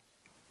Klein.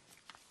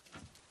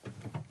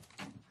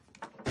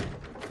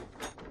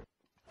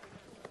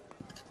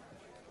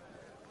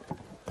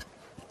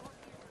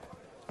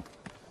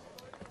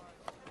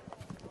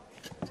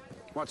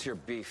 What's your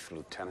beef,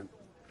 Lieutenant?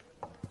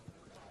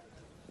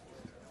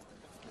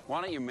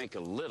 Why don't you make a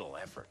little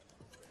effort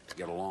to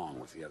get along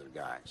with the other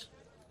guys?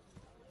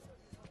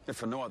 If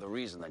for no other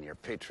reason than your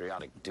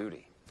patriotic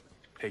duty.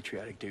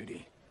 Patriotic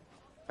duty.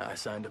 I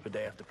signed up a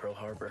day after Pearl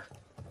Harbor.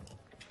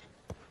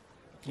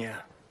 Yeah,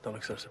 don't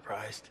look so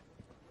surprised.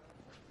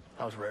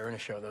 I was raring to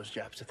show those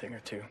Japs a thing or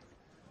two.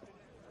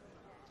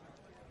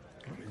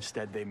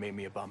 Instead, they made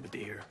me a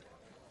bombardier.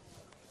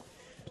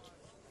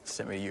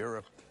 Sent me to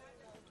Europe.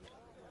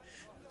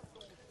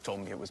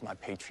 Told me it was my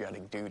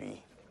patriotic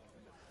duty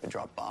to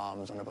drop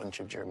bombs on a bunch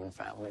of German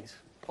families.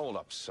 Hold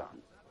up,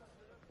 son.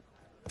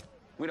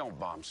 We don't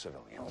bomb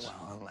civilians.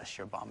 Well, unless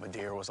your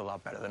bombardier was a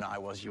lot better than I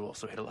was, you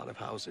also hit a lot of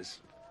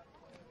houses.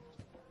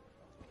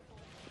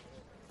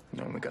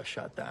 And when we got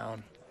shot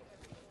down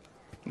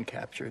and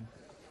captured,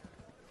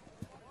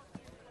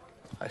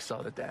 I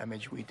saw the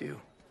damage we do.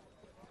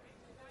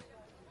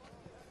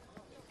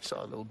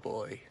 Saw a little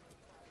boy,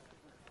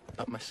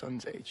 about my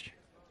son's age,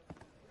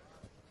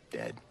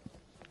 dead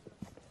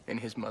in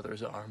his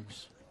mother's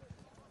arms.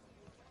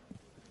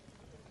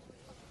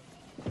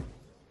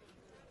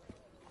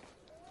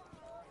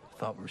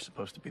 Thought we were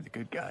supposed to be the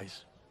good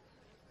guys.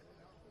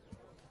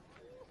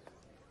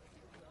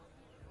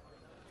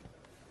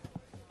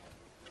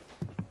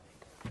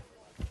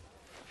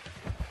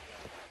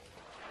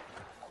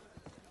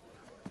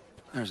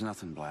 There's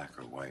nothing black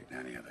or white in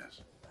any of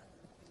this.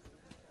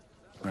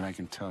 But I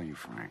can tell you,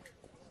 Frank,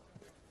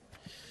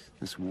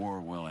 this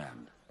war will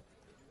end.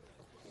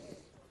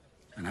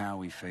 And how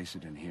we face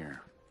it in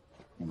here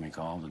will make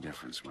all the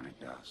difference when it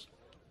does.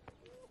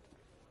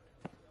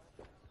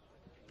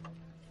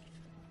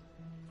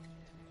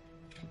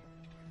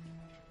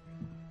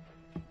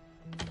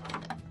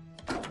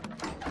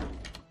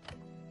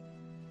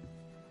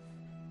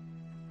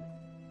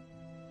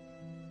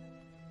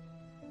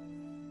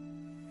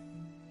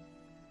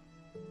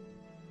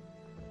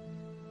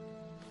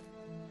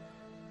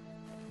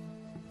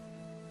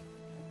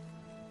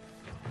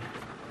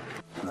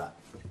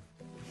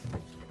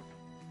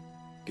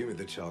 with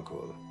the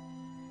charcoal.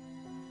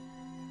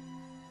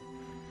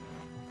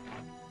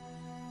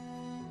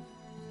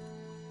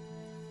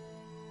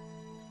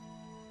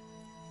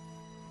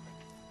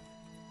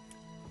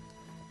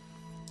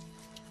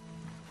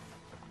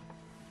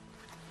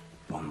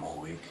 One more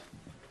week.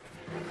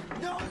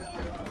 No, no,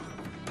 no.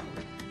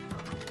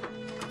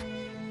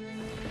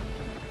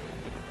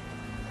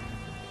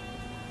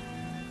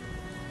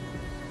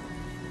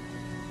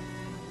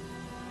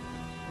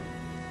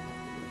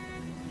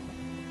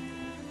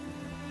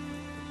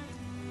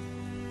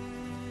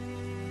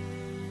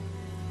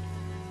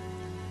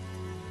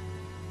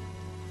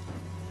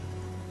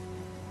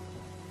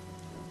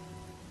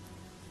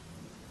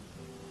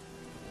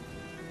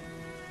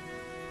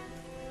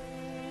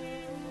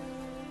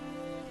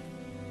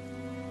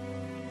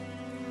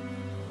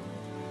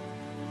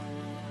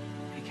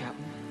 Hey,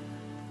 Captain.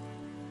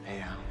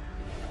 Hey, Al.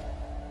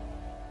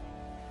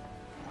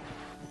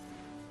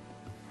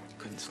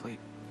 Couldn't sleep.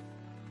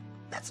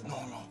 That's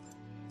normal.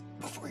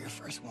 Before your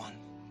first one.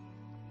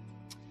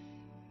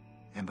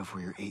 And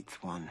before your 8th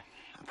one,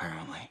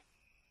 apparently.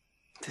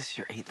 This is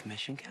your 8th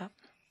mission, Cap?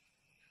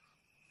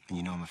 And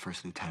you know I'm a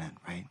first lieutenant,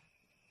 right?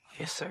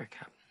 Yes, sir,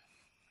 Captain.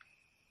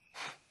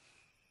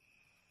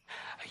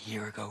 A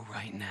year ago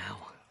right now,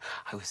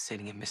 I was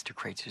sitting in Mr.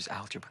 Kreitzer's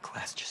algebra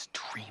class just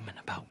dreaming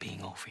about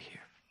being over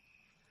here.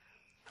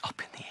 Up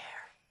in the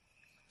air.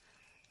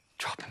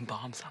 Dropping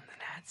bombs on the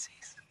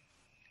Nazis.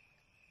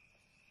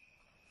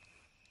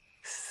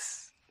 This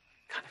is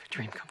kind of a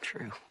dream come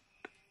true.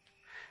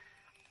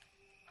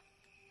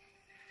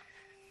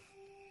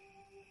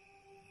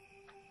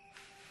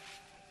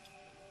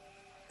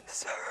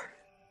 Sir,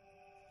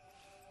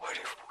 what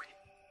if we...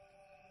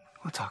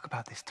 We'll talk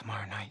about this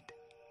tomorrow night.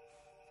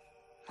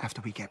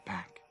 After we get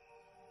back.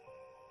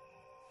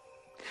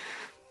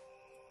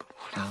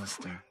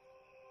 Alistair.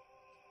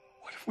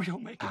 What if we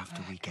don't make it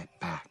After we get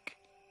back.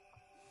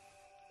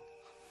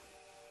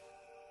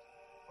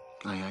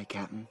 Aye, aye,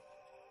 Captain.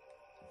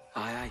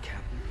 Aye, aye,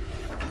 Captain.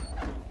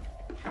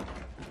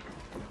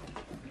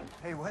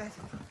 Hey, Wet.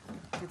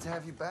 Good to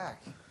have you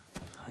back.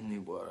 I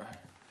need water.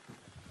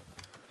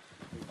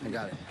 I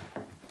got it.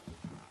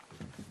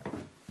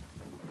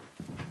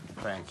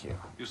 Thank you.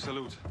 You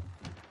salute.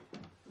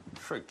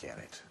 Forget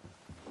it.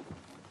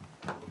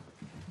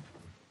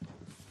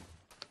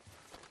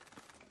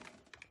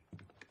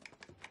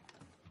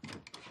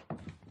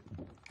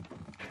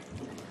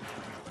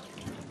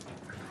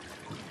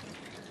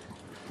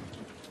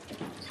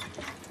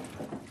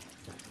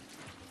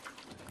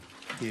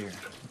 Here.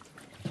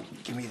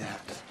 Give me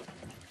that.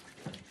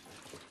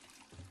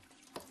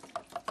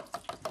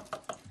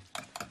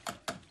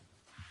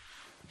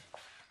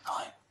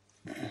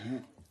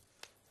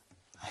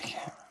 I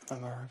can't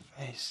remember her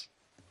face.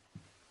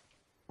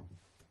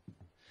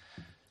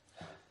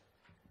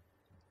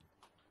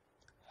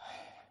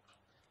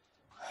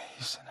 I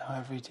used to know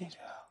every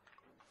detail.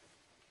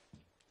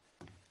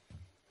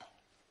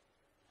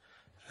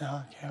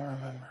 Now I can't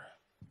remember it.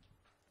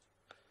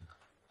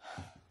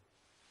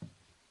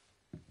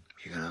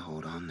 You gotta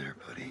hold on there,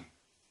 buddy.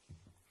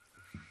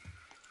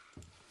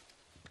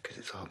 Because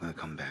it's all gonna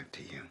come back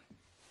to you.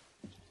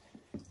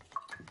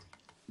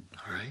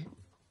 All right?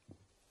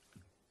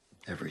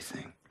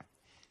 Everything.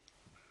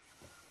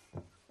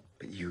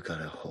 But you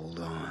gotta hold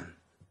on.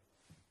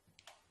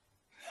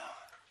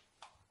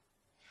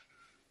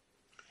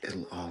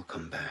 It'll all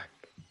come back.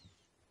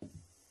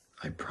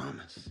 I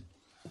promise.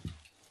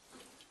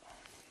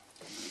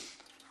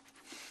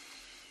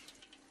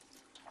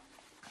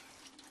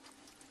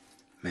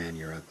 Man,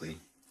 you're ugly.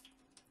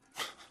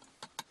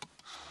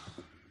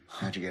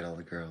 How'd you get all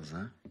the girls,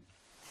 huh?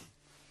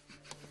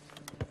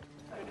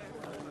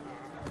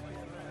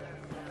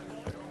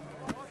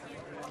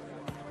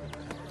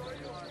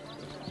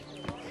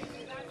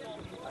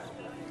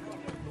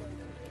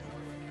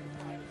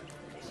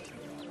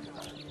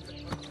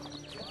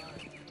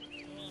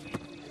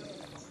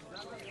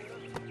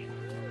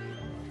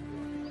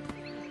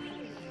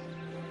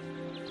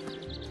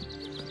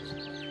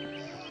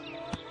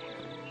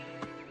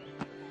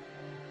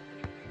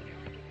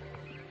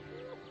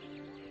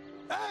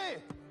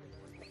 Hey!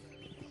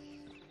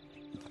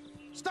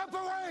 Step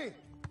away!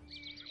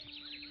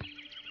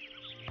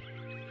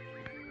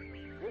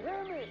 You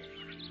hear me?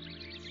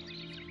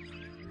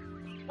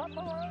 Step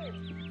away!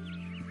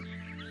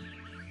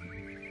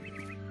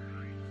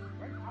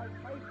 When I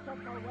say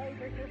step away,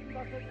 this is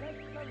not a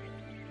question.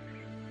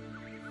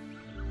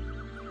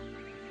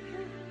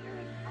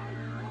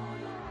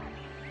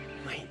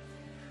 Mate,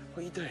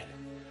 what are you doing?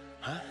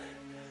 Huh?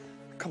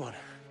 Come on.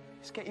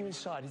 Let's get you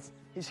inside.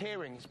 His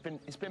hearing,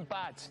 it's been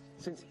bad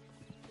since...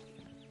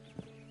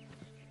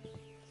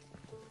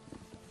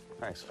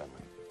 Thanks, family.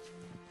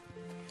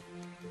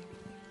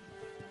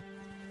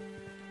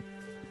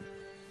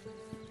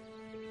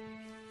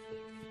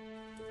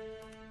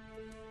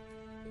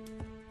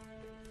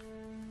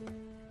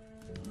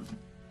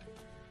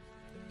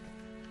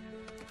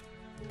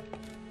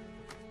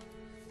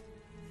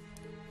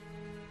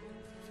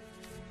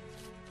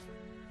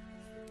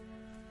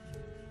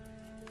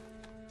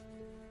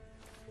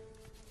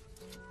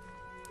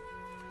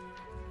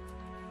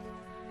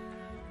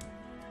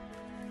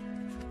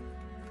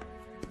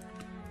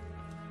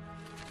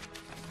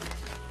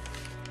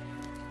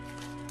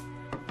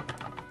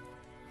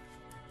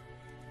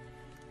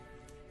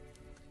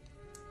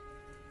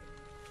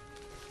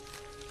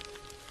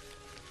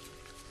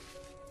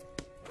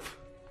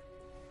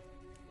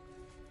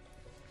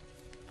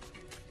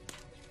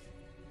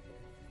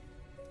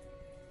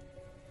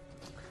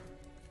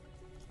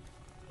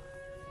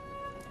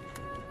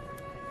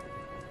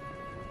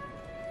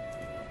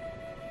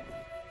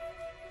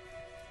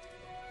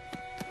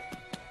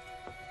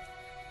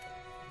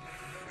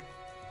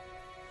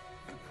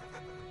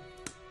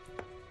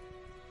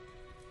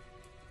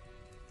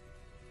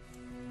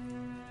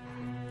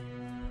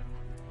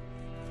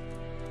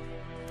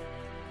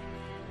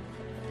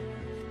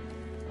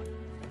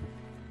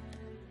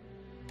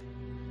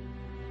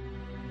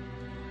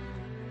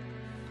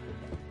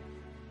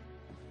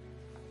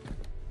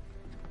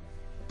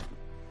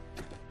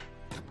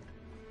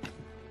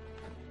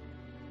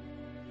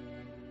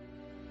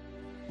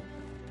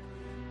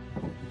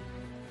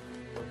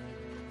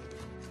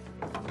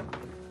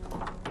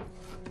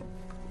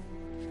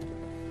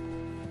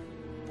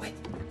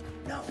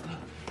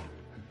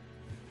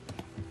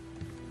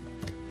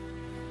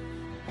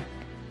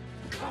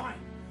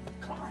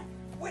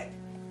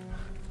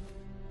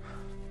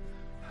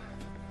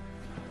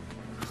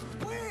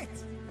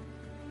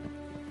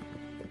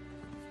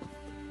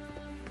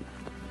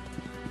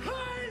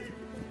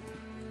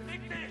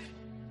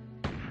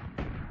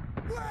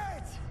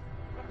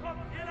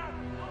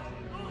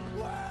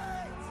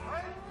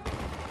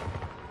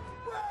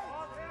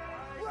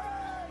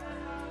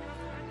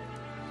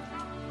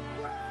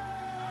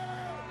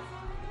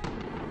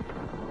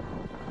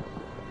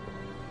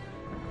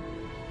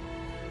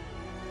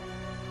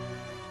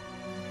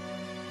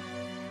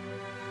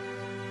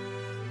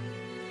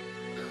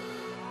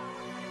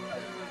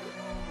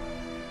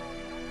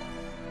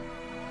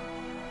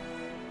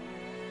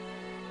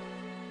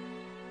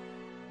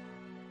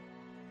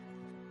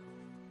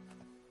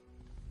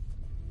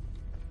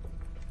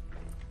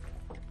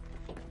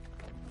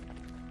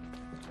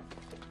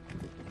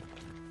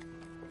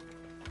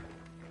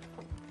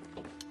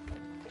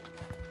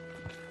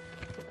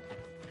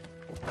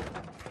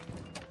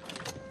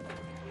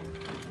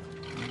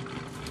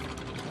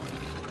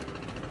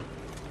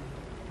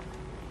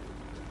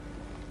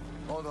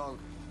 hold on.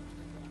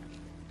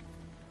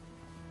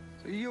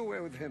 So you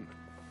were with him?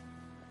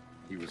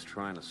 He was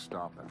trying to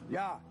stop him.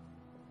 Yeah.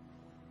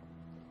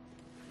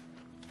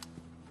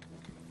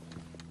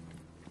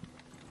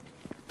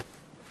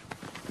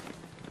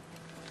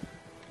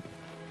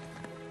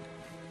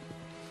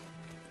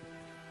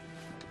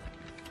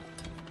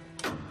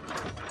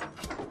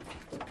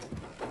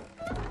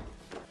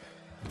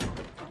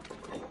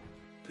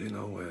 Do you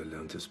know where I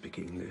learned to speak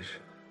English?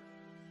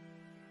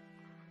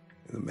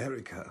 In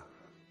America.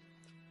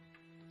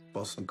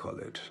 Boston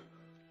College.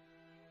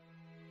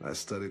 I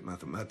studied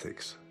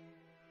mathematics.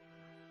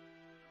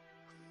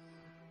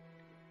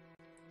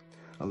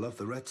 I love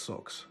the Red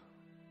Sox.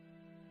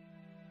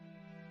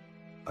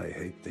 I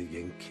hate the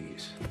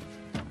Yankees.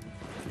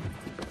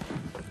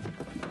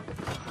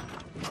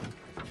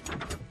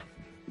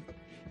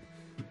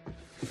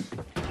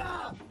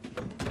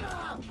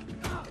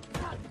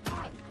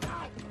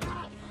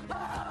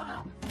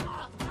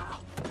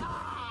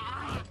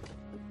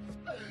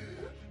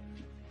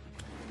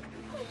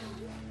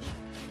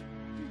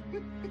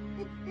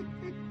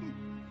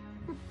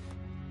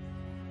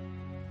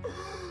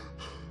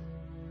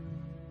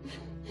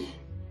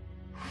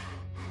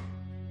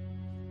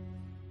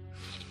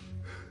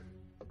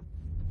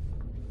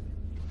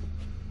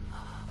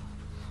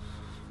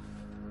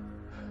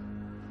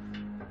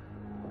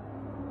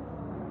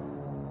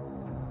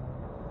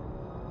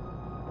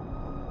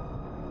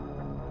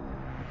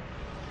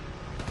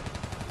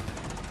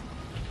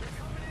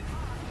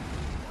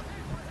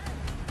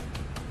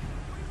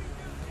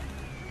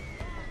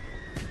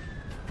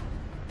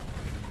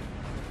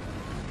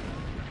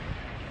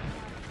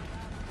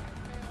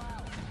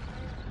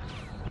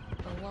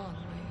 A long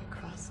way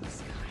across the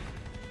sky.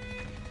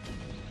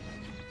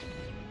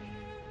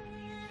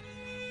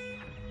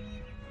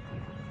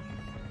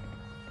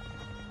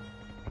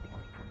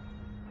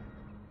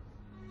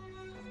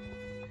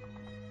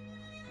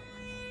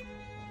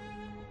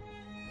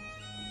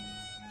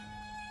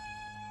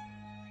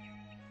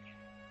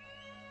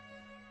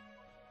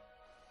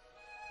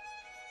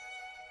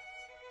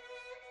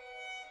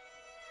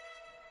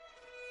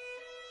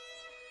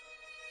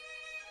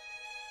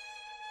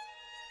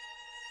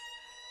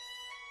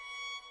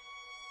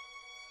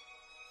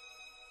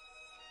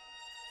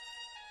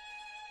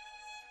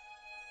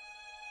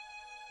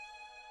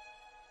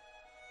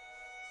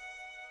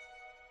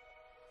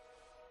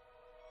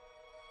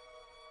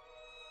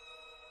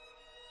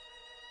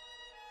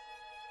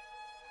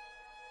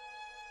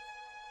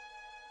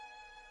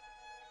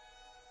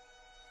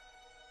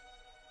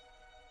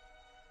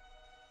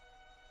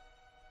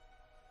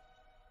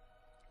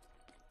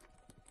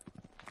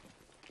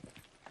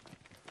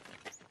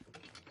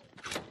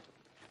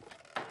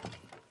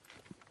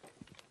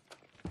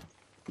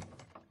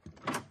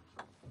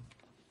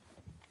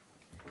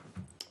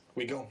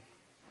 We go.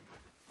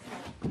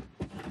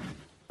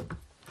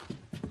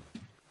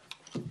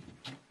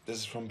 This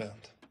is from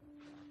Bernd.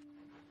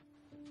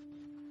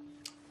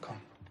 Come.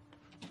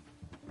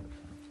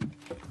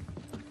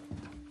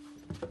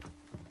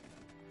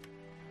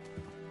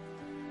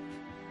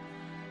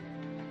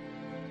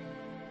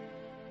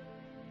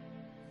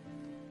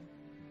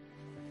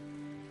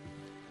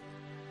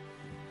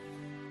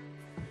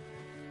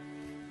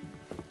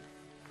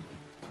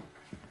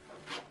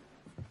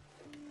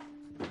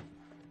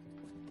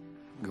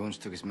 Goons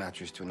took his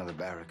mattress to another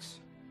barracks.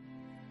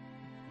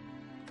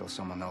 Till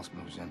someone else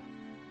moves in.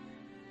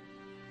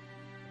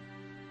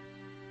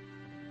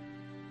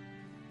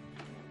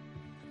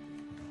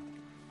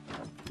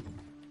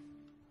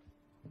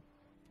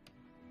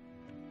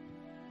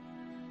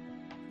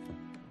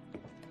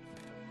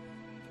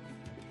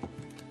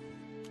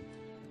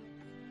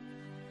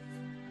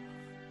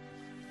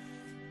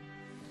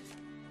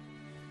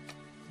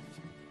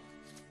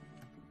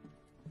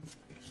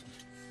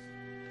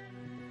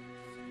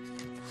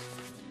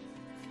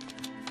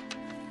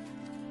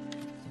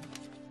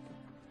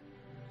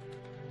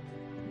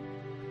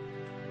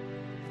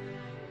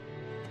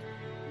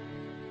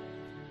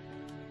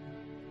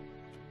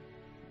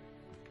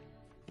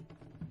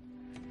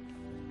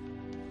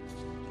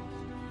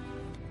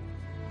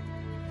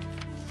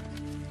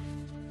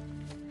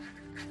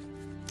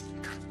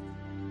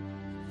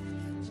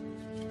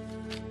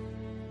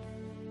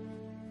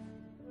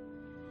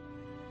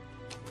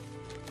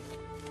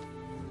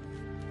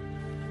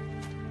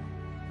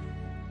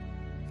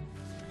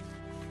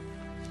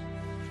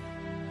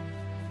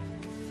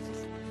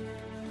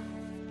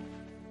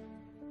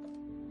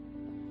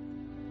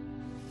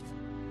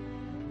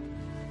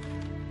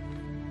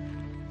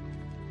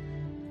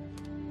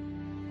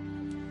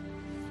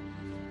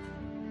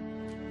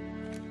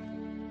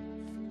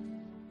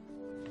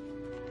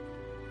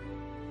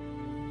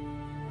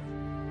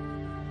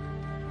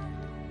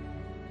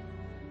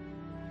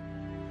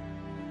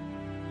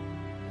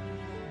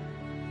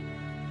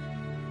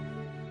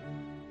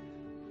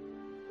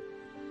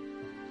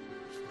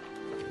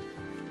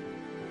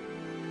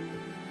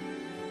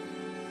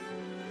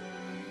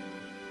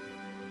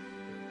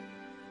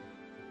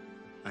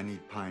 I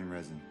need pine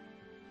resin.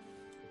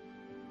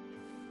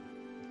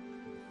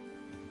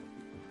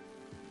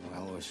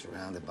 we're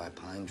surrounded by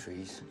pine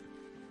trees.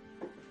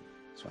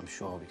 So I'm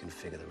sure we can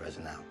figure the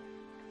resin out.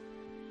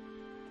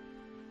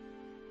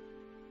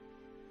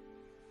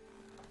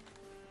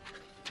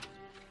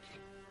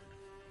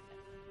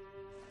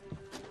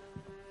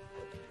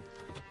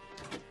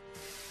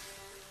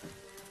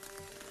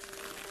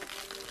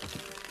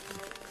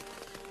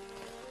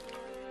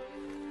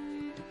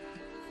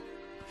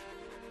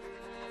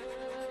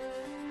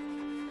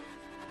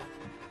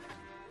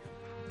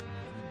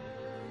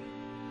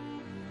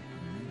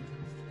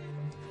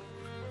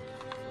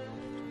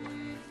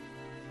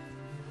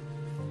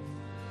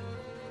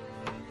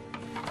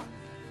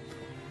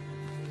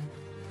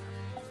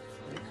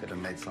 Could have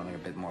made something a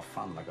bit more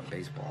fun, like a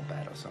baseball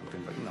bat or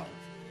something, but no.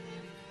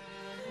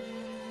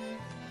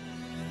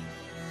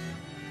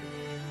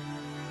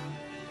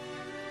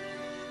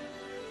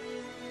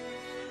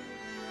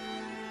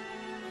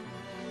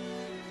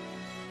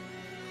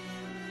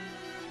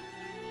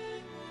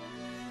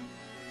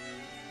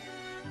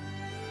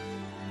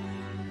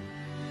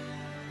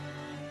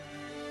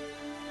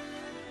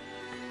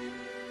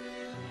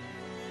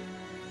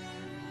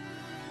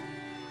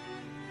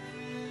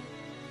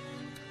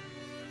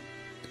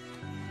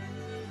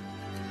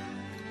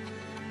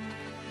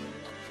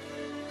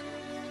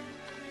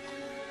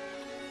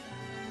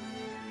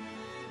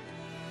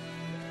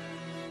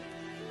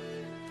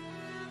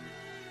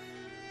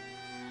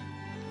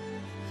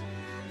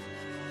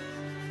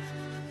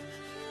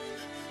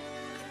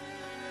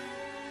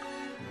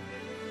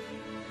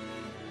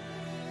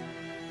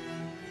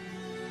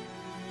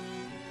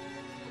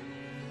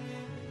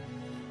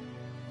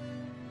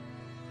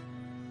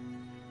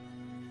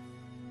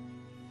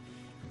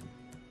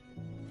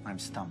 I'm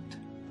stumped.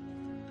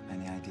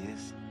 Any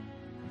ideas?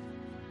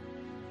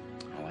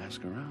 I'll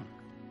ask around.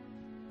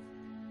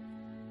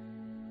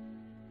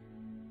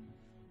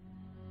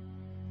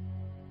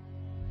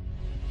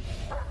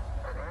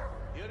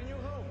 Your new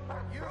home.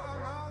 You are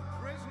now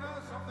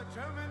prisoners of the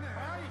German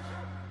Reich.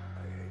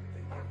 I hate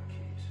the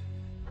Yankees.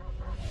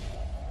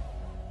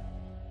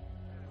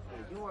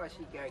 You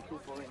see Gary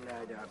Cooper in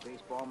the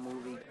baseball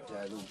movie,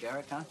 Lou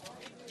Gehrig, huh?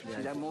 Yeah,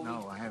 See that movie?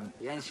 no, I haven't.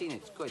 You haven't seen it?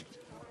 It's good.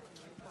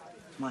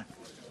 Come on.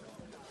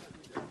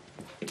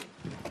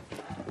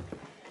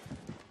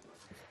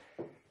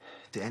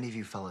 Do any of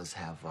you fellas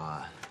have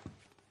a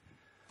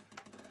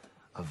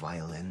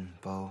violin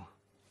bow?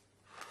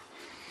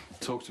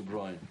 Talk to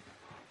Brian.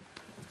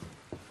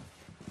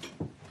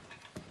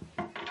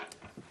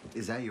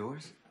 Is that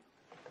yours?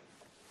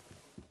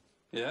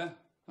 Yeah,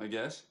 I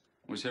guess.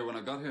 Was here when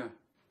I got here.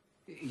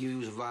 You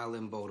use a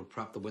violin bow to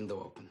prop the window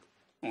open.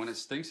 When it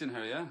stinks in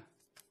here, yeah.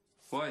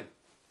 Why?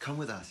 Come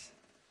with us.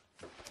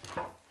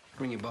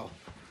 Bring your bow.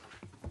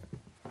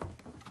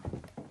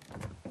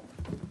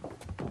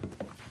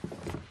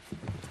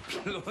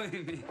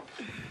 Blimey.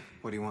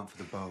 What do you want for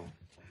the bow?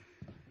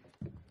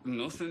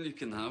 Nothing, you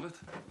can have it.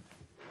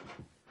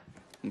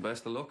 And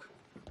best of luck.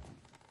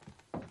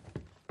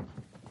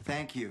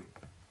 Thank you.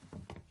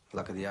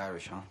 Luck of the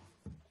Irish, huh?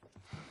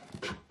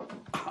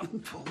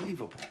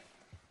 Unbelievable.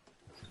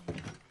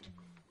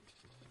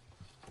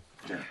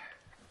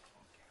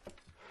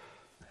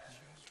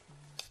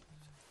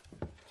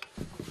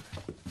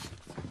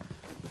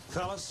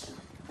 Fellas,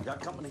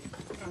 got company.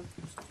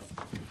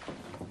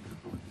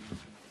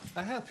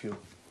 I help you.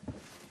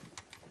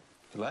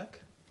 You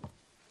like?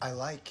 I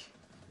like.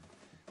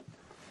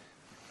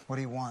 What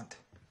do you want?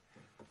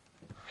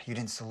 You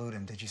didn't salute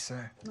him, did you,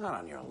 sir? Not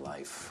on your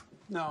life.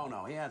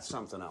 No, he had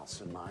something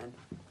else in mind.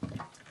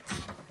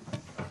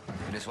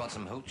 You just want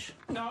some hooch?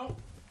 No,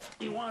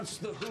 he wants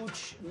the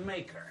hooch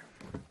maker.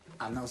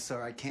 No,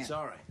 sir, I can't. It's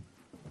all right.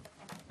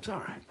 It's all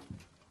right.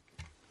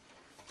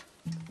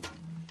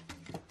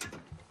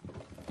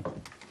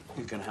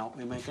 You can help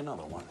me make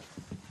another one.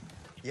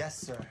 Yes,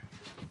 sir.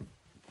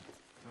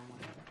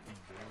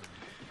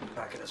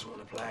 Parker doesn't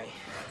want to play.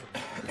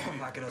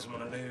 Parker doesn't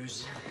want to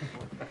lose.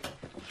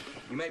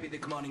 You may be the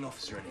commanding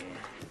officer in here,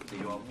 but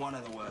you are one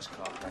of the worst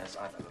card players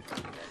I've ever played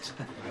against.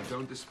 I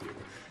don't dispute it.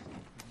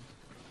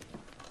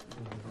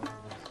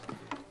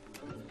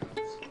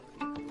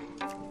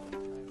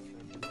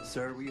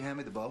 Sir, will you hand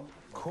me the bow?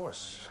 Of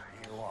course,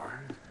 you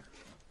are.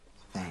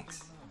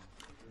 Thanks.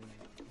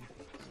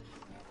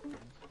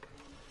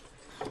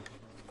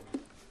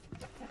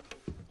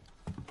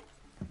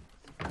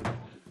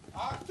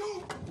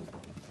 Achtung!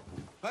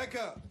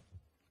 Becker,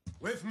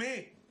 with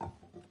me.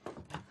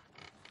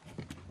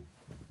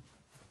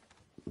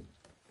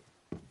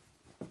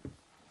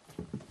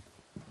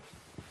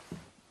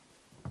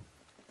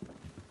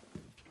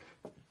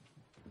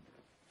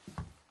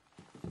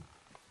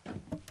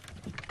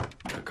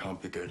 That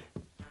can't be good.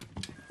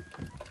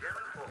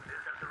 German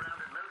forces have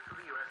surrounded most of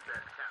the U.S.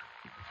 Dead camp.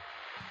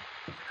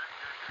 The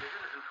 99th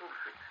Division is in full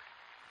retreat.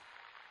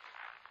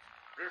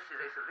 This is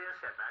a severe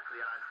setback for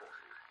the Allied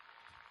forces.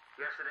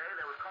 Yesterday,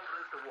 there was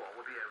confidence the war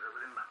would be over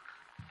within months.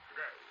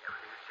 Today,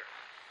 everything has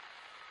changed.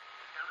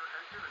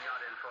 Counteroffensive in the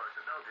Ardennes forest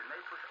of Belgium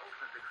may push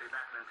ultimate victory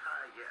back an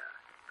entire year,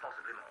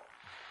 possibly more.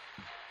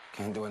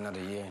 Can't do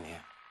another year in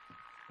here.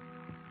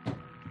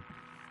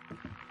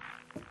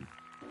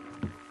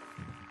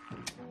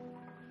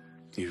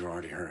 You've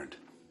already heard.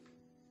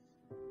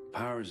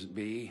 Powers that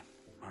be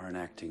are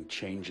enacting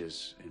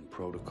changes in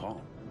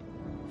protocol.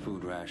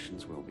 Food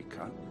rations will be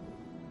cut,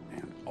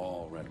 and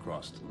all Red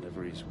Cross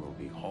deliveries will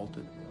be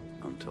halted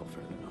until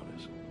further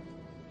notice.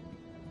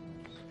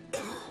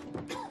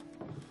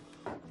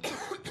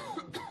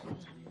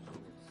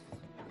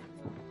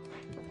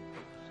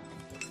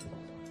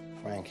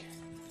 Frank,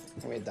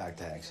 give me a dog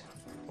tags.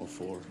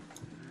 04.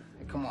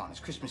 Hey, come on, it's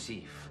Christmas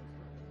Eve.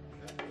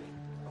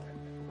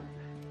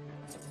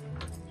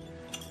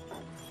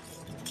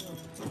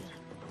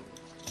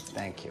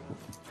 Thank you.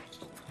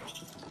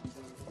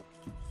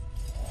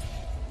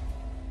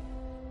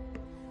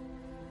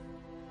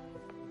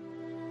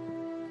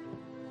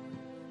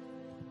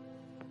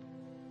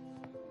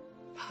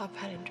 Pop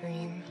had a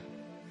dream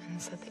and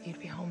said that you'd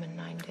be home in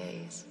 9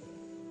 days.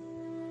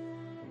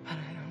 But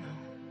I don't know.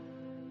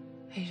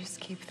 I just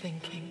keep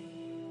thinking.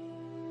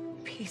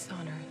 Peace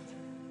on earth,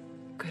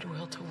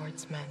 goodwill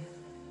towards men.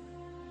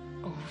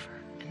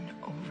 Over and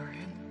over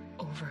and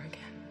over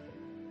again.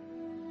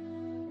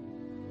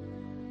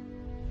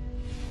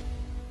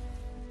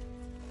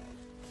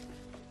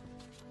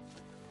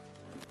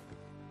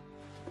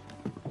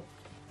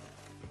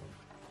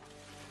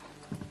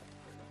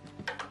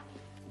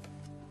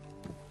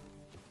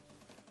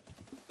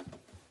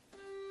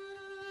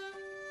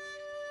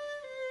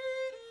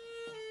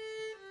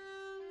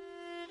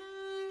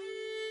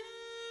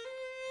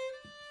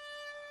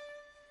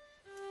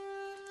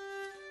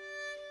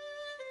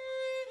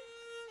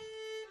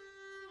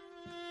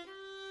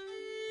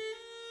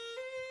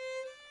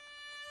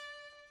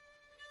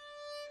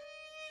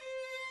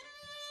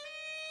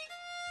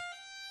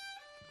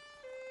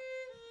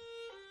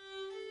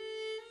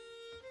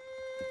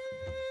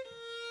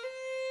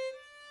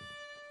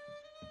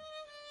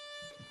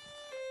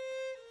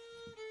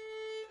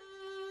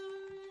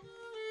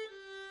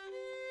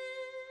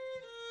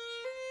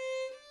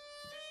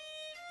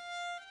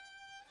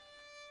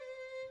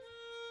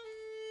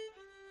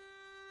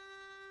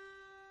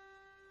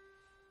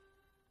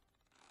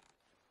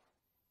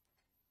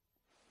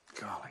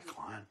 Golly,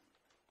 Klein.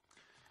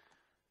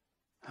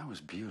 That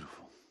was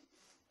beautiful.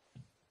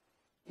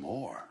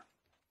 More.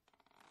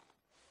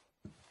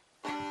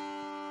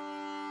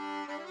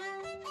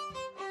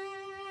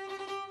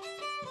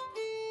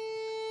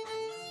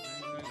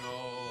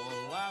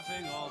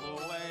 Laughing all the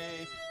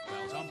way,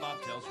 bells on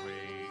bobtails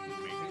ring,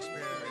 making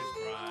spirits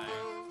bright.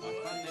 What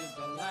fun is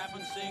to laugh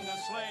and sing a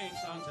sleighing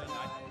song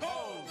tonight? Go!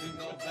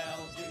 Jingle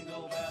bells,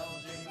 jingle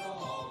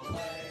all the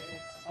way.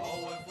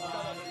 Oh, what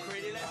fun it is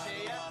to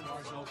ride on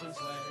our open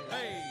sleigh.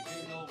 Hey!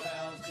 Jingle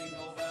bells,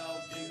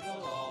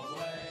 jingle all the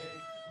way.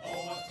 Oh,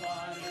 what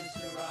fun it is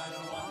to ride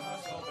on our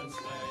open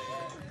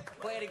sleigh.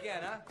 Play it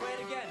again, huh? Play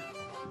it again.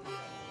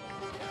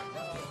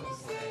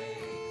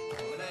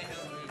 Over the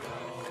hill we go,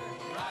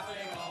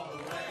 laughing all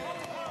the way.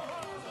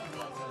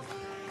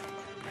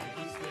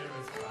 Making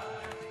spirits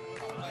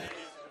bright.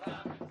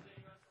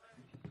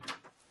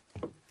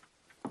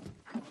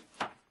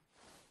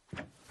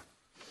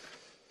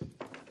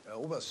 Herr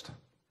Oberst,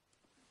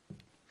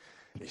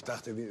 ich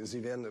dachte,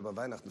 Sie wären über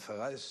Weihnachten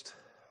verreist.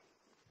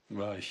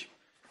 War ich.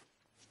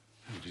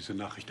 Ich habe diese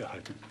Nachricht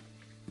erhalten.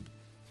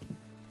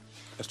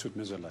 Es tut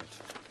mir sehr leid.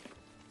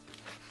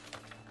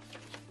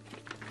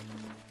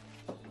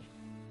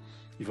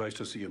 Ich weiß,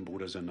 dass Sie Ihrem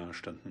Bruder sehr nahe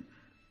standen.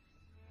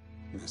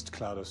 Mir ist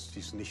klar, dass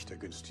dies nicht der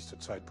günstigste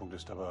Zeitpunkt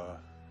ist,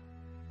 aber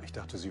ich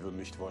dachte, Sie würden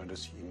nicht wollen,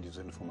 dass ich Ihnen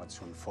diese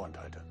Informationen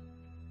vorenthalte.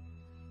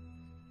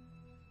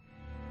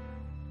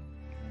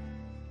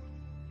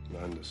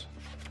 Nein, das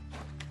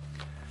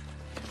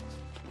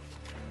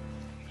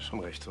ist schon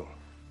recht so.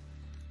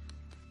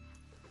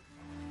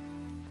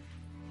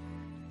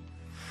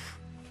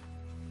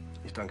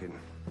 Ich danke Ihnen.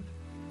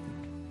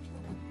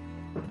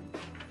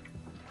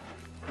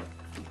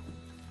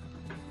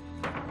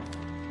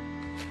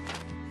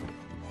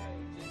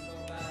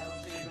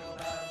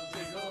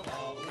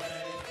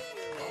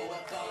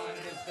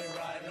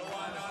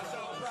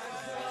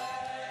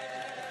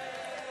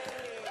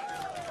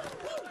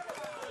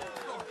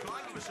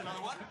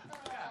 Another one?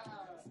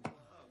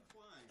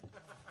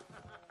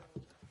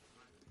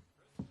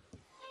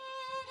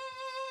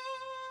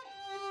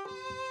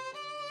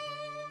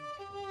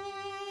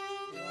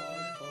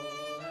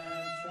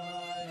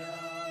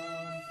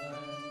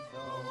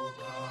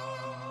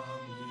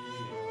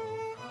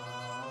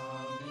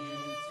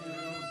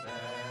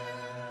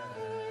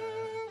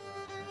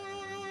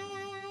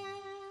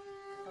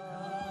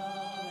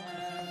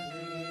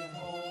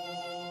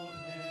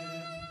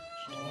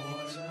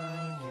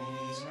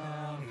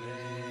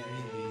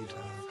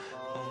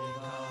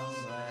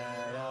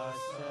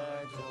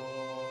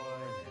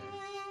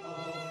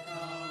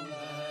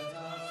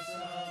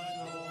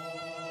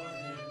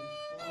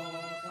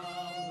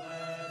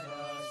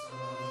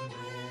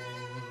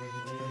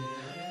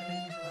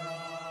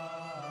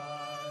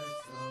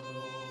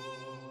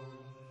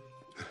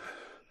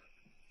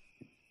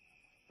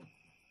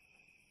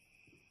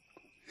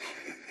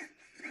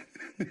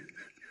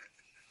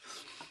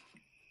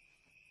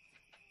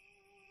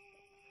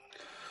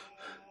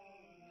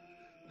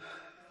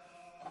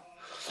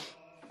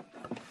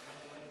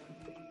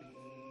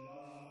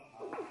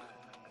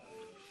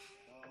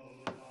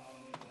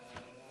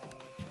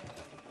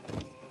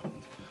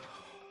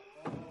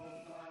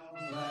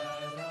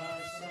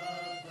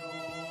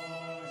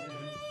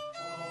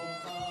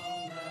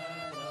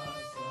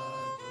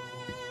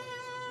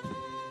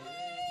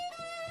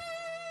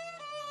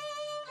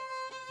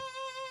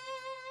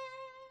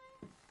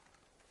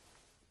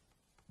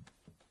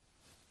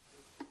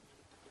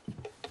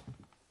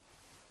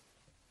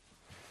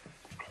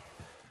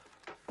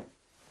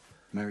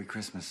 Merry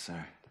Christmas,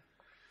 sir.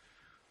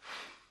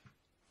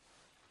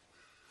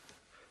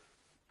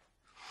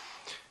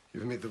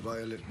 Give me the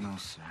violin. No,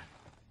 sir.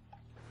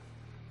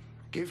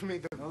 Give me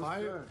the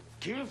violin.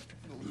 Give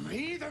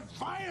me the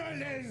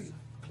violin!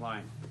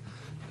 Klein,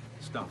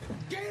 stop.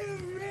 Give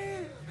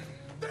me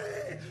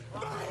the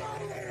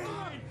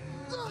violin!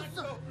 Let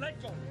go!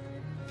 Let go!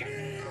 Give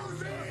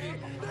me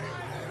the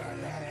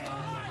violin!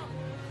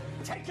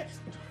 Take it!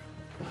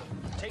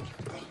 Take it!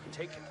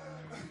 Take it!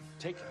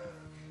 Take it!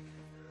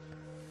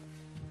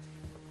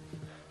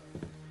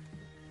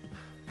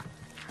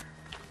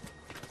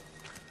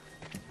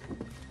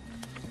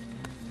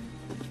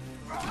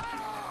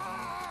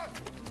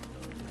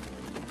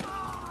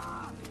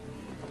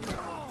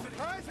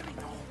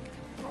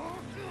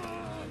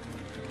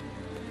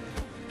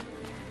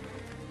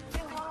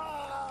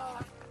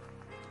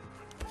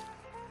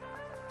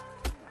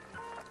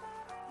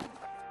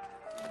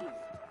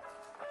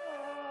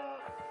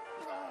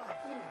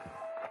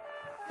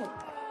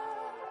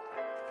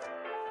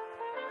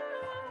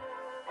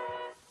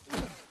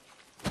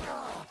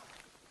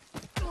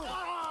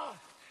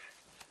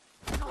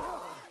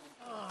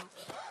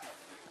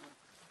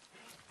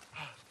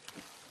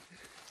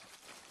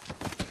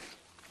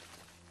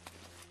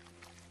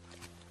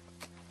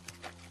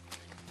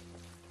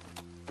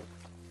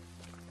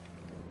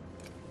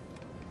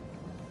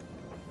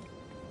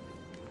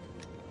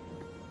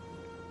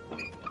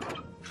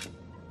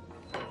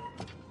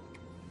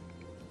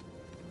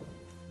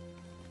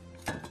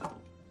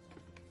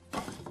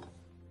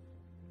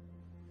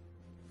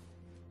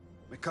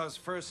 Because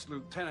First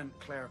Lieutenant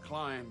Claire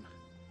Klein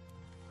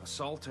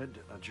assaulted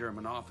a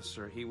German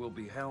officer, he will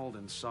be held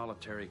in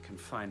solitary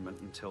confinement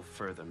until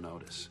further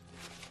notice.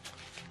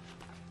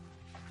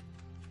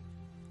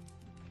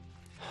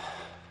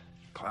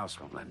 Klaus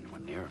won't let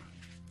anyone near him.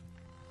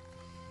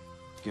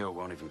 Gil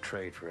won't even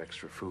trade for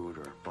extra food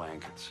or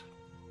blankets.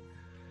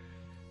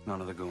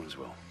 None of the goons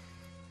will.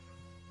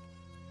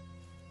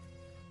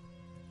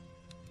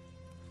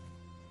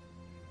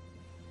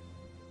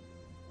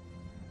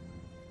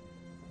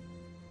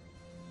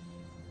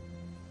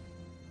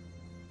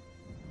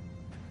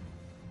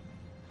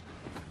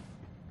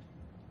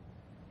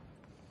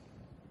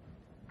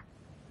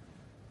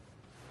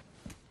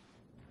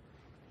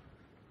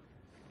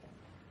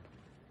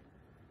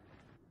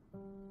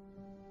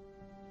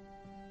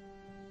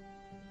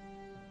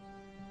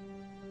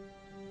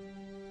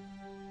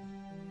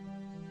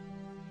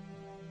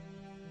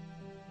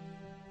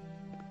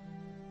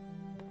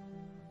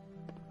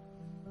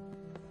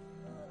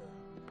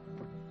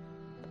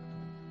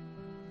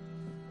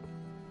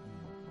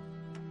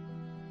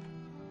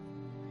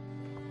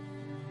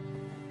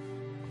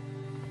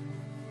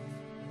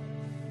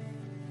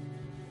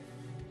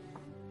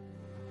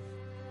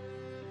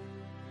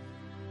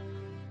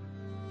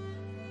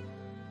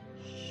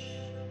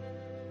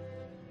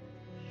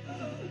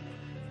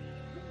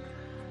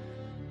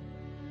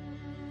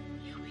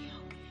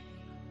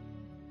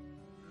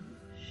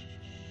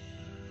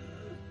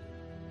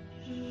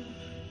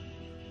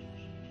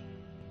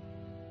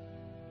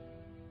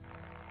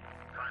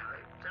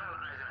 Finally, General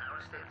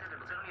Eisenhower stated it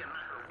was only a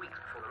matter of weeks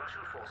before the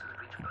Russian forces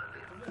reached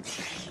Berlin.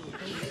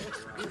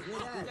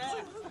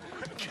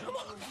 Come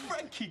on,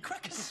 Frankie,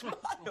 crack a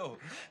smile.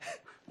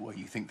 What,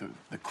 you think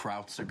the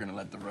Krauts are gonna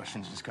let the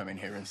Russians just come in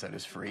here and set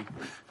us free?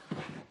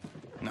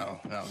 No,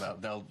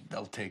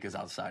 they'll take us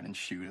outside and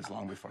shoot us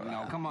long before that.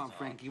 No, come on,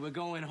 Frankie. We're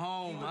going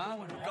home, huh?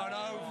 We're going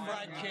home,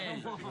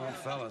 Frankie. Well,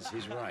 fellas,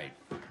 he's right.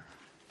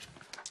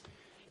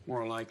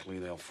 More likely,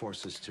 they'll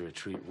force us to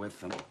retreat with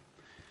them.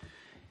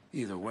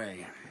 Either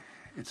way,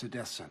 it's a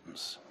death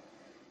sentence.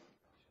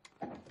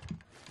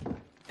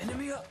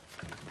 Enemy up!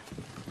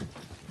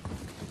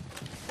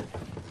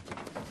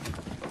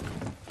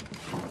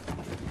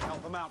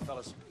 Help them out,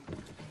 fellas.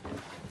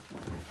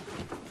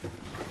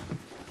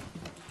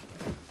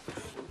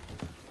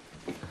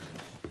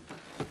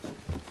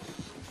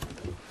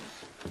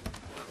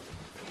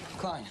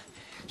 Klein,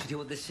 to deal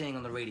with this saying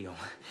on the radio.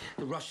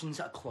 The Russians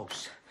are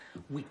close.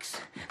 Weeks.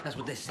 That's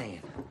what they're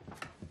saying.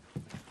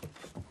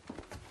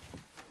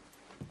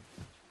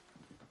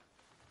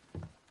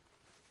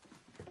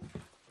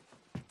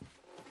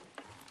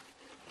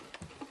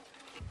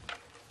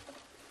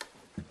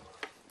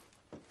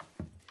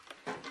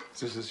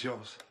 This is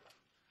yours.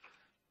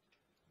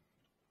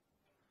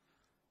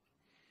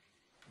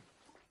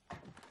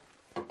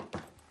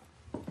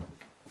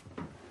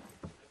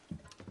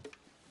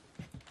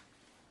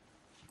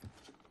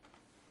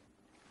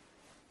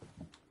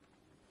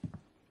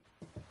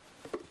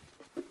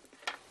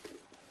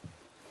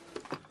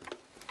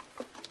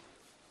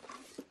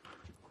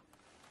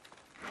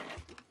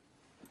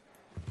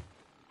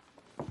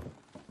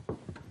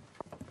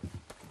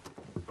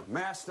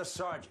 Master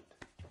Sergeant.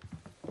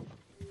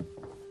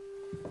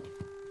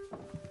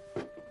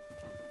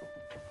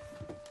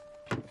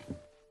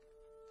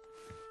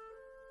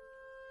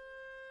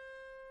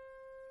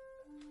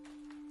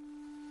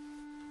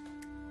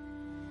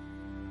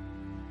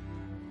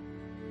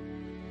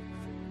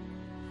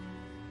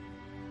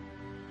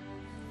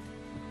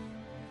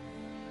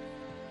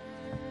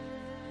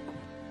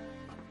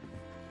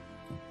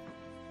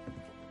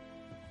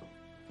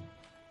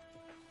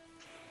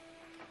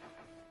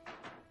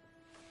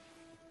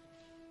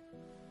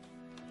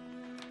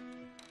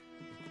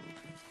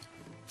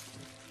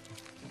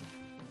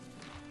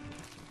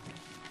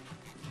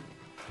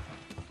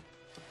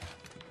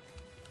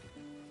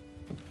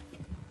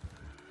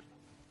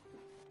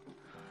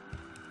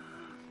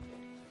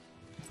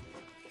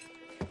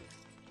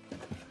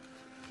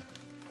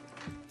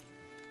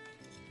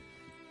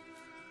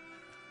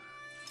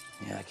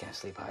 can't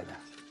sleep either.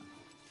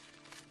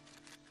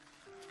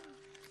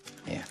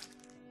 Here.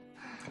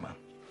 Come on.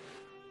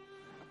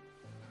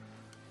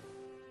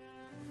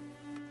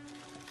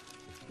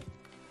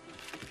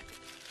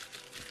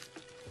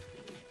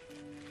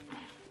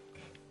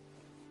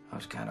 I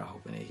was kind of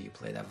hoping to hear you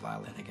play that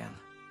violin again.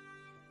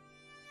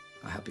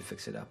 I'll help you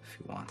fix it up if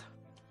you want.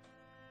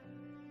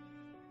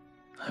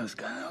 I was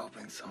kind of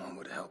hoping someone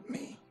would help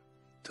me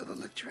to the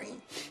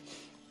latrine.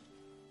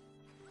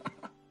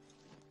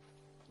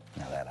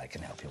 Now that I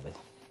can help you with.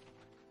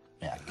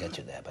 Yeah, I can get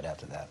you there, but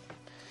after that,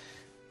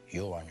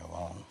 you're on your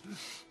own.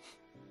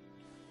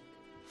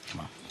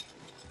 Come on.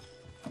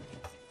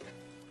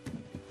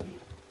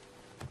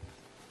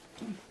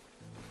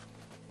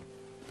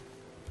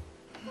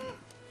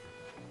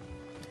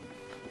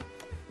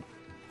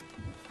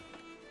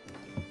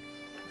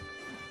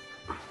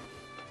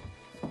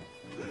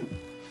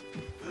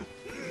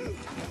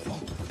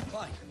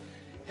 Clyde.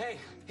 Hey,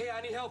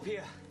 I need help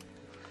here.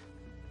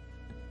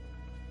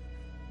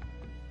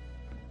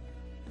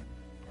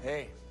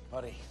 Hey,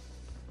 buddy.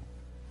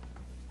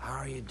 How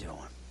are you doing?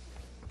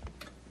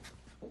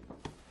 You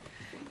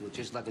look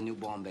just like a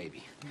newborn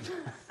baby.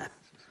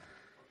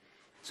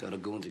 So the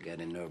goons are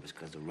getting nervous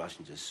because the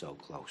Russians are so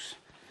close.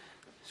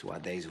 So our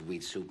days of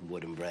wheat soup and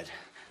wooden bread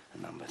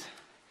are numbered.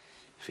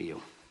 For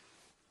you.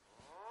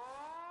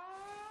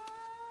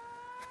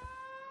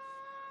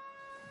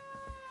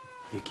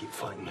 You keep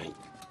fighting, mate.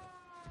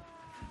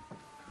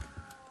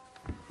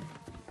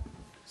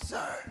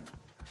 Sir.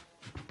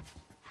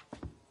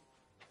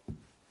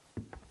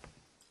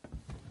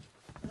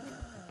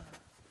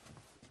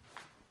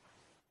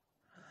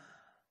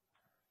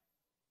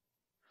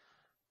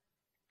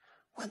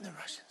 When the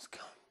Russians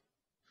come,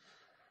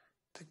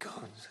 the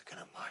goons are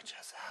gonna march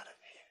us out of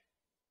here.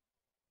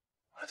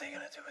 What are they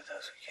gonna do with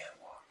those who can't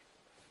walk?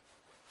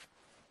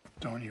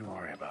 Don't you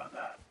worry about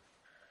that.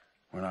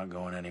 We're not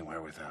going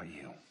anywhere without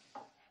you.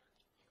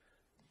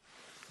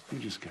 You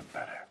just get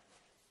better.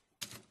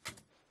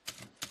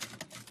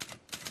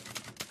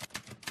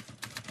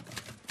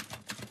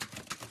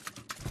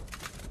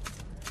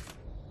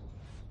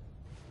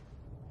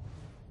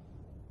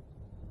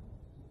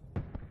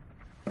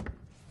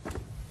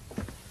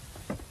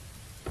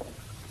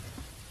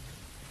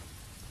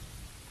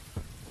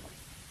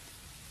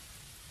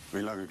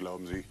 Wie lange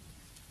glauben Sie?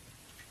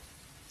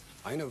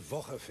 Eine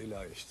Woche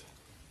vielleicht.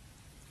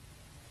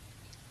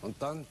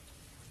 Und dann?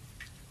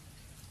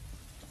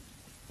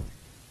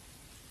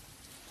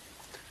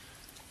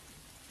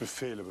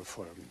 Befehle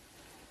befolgen.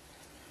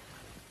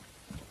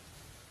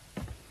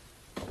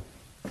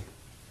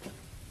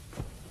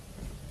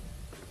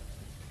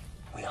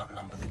 We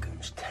outnumber the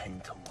goons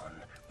 10 to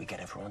 1. We get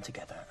everyone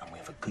together and we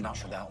have a good Not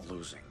shot. without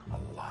losing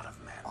a lot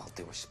of men. All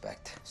due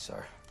respect,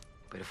 sir.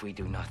 But if we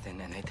do nothing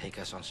and they take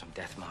us on some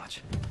death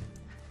march,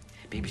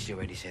 BBC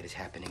already said it's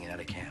happening in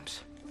other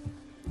camps.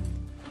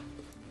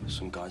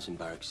 Some guys in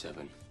Barrack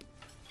 7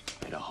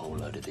 made a whole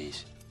load of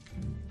these.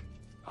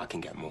 I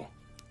can get more.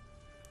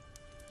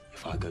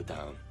 If I go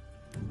down,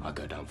 I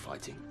go down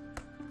fighting.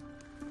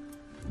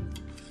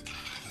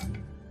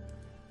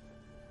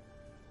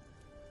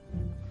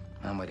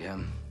 I'm with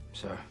him,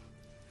 sir.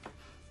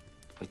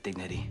 With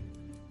dignity.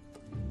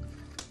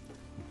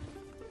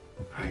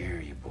 I hear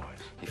you, boys.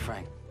 Hey,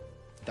 Frank,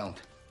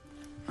 don't.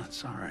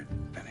 That's all right,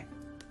 Benny.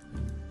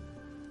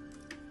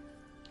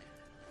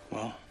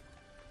 Well,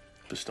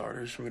 for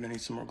starters, we're gonna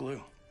need some more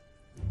glue.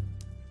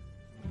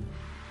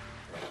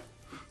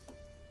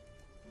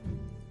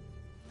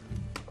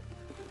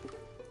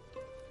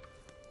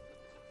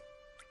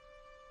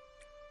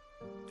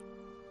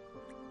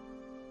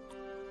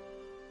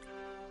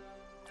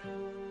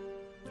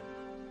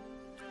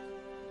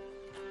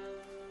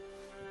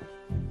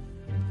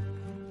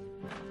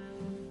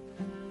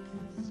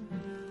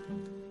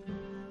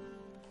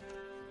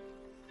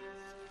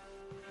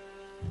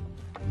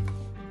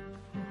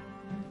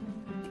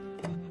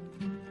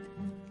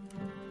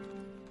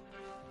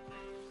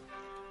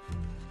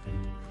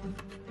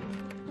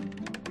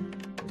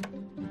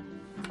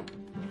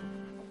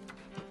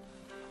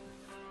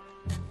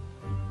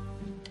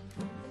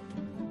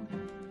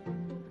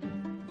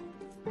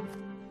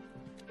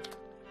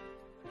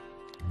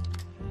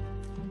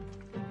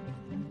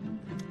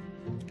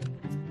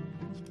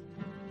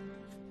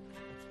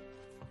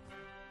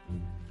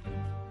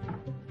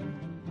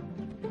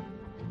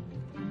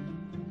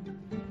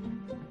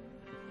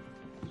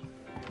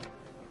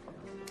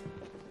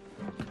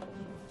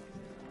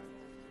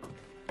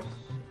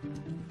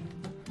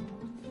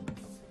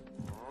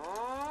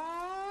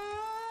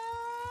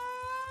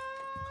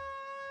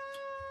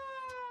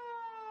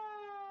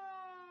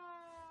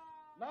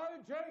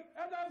 Lyle J.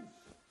 Adams.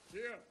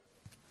 Here.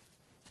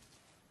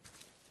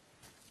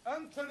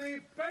 Anthony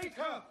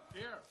Baker.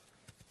 Here.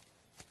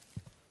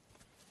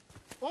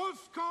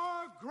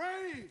 Oscar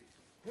Gray.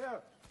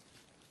 Here.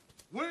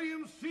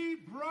 William C.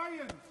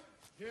 Bryant.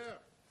 Here.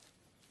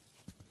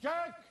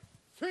 Jack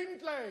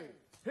Findlay.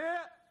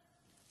 Here.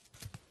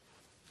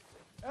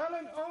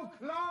 Alan O.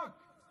 Clark.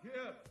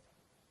 Here.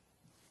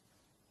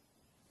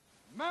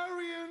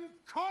 Marion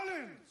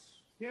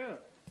Collins. Yeah.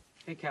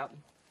 Hey, Captain.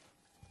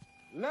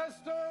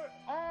 Lester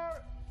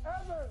R.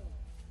 Evans.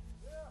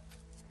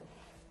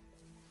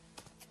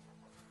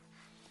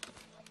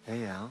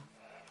 Hey, Al.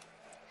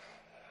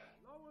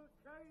 Lowell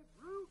K.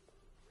 Root.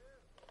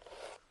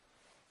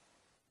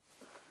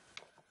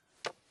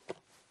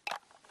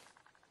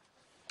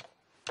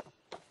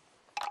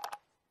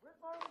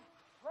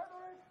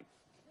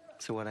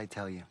 So what'd I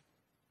tell you?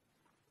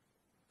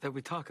 That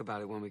we talk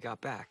about it when we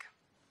got back.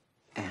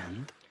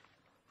 And?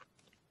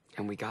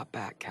 And we got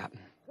back,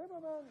 Captain.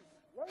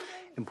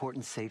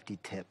 Important safety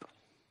tip.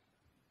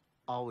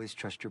 Always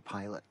trust your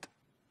pilot.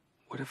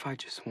 What if I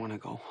just want to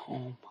go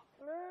home?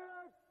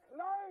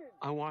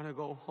 I want to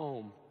go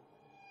home.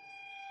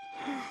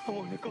 I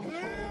want to go home.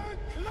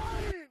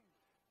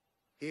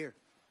 Here.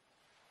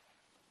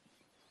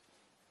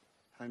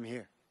 I'm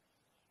here.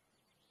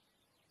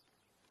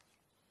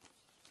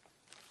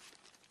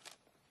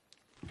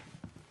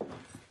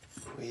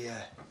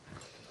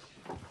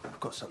 I've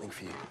got something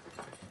for you.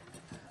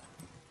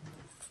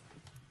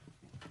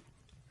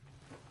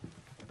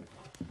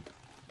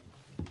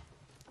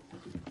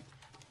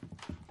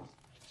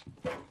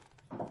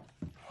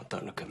 Oh,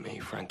 don't look at me.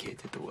 Frank here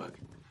did the work.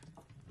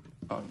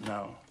 Oh,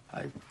 no.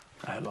 I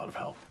had a lot of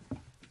help.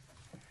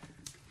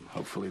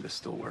 Hopefully this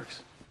still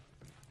works.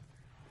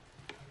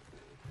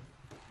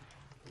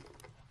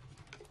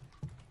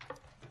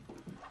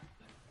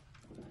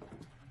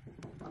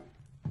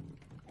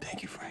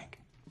 Thank you, Frank.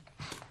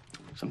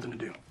 Something to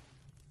do.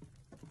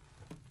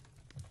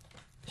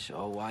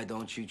 So why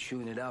don't you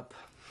tune it up?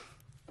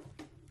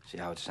 See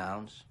how it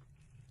sounds?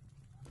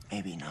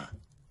 Maybe not.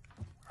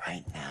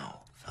 Right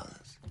now,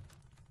 fellas.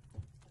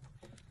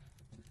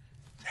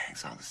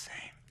 Thanks all the same.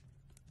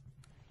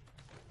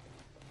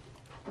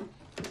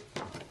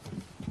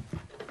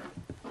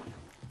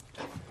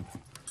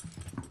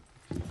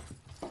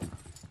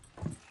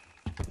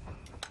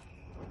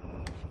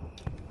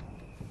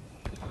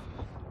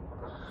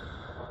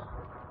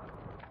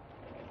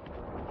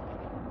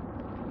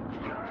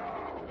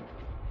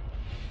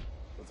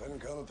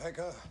 Lieutenant Colonel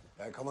Pecker,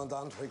 Herr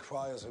Kommandant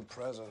requires a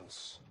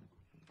presence.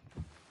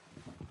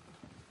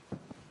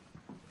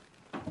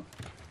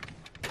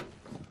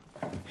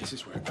 This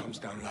is where it comes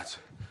down, lads.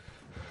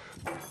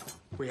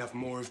 We have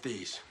more of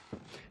these.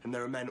 And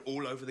there are men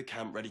all over the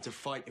camp ready to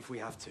fight if we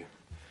have to.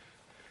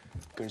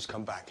 Goons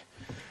come back.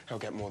 They'll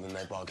get more than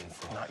they bargained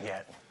for. Not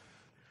yet.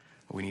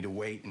 We need to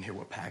wait and hear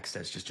what Pack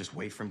says. Just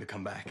wait for him to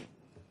come back.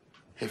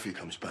 If he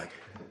comes back.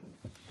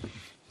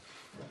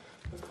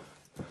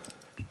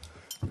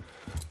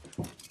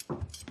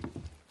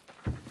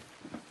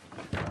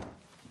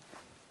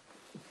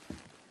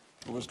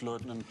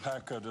 Oberstleutnant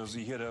Packer, da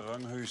Sie hier der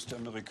ranghöchste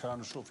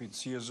amerikanische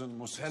Offizier sind,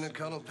 muss... Lieutenant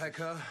Colonel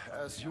Pecker,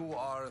 as you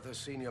are the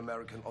senior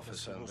American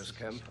officer in this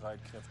camp,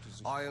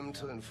 I am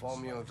to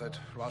inform you that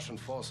Russian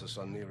forces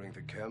are nearing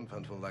the camp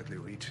and will likely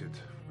reach it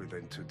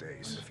within 2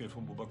 days. Befehl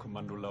vom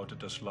Oberkommando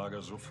lautet, das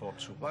Lager sofort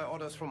zu... My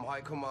orders from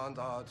High Command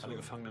are Alle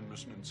to Gefangenen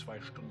müssen in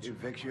 2 Stunden...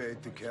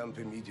 evacuate the camp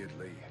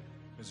immediately.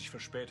 Wer sich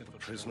verspätet, wird...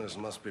 Prisoners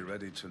must be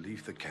ready to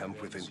leave the camp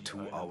within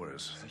 2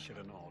 hours.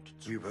 ...sicheren Ort.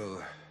 We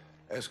will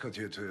escort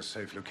you to a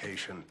safe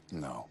location.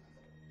 No,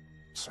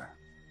 sir.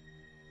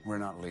 We're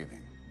not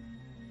leaving.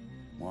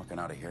 Walking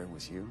out of here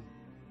with you,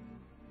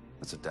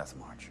 that's a death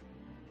march.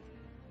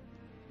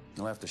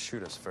 You'll have to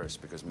shoot us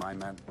first because my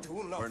men,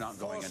 we're not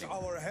going anywhere.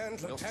 Our hand,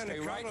 We'll Lieutenant stay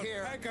right Colonel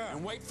here Pecker.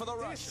 and wait for the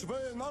Russians. This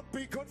will not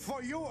be good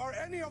for you or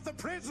any of the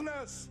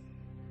prisoners.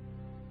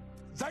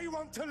 They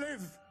want to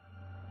live.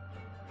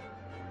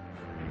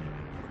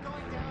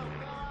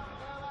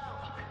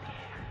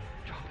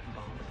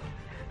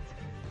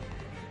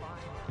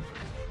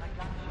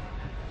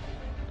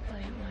 Play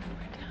it one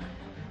more time.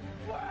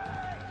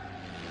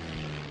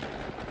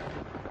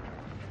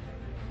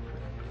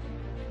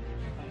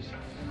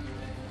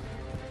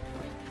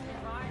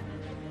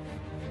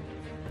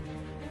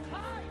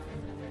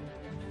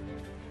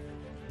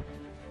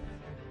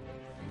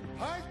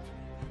 Halt!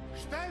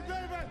 Schnell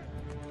bleiben!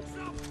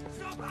 Stop!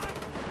 Stop! Halt!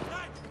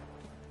 Halt!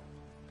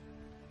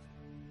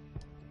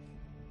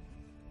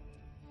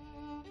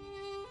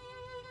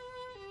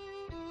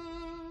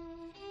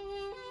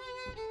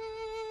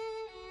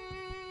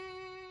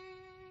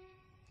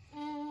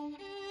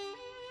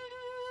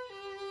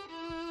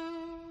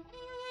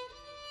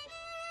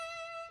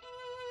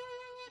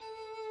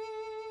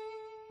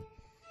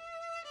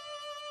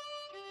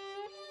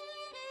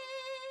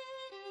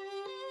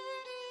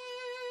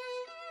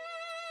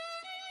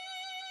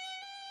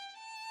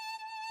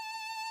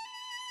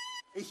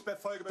 Ich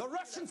befolge... The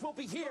Russians will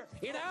be here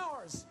in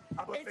hours.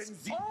 Aber It's wenn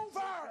Sie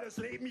over. das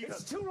Leben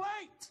Ihres... It's too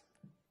late.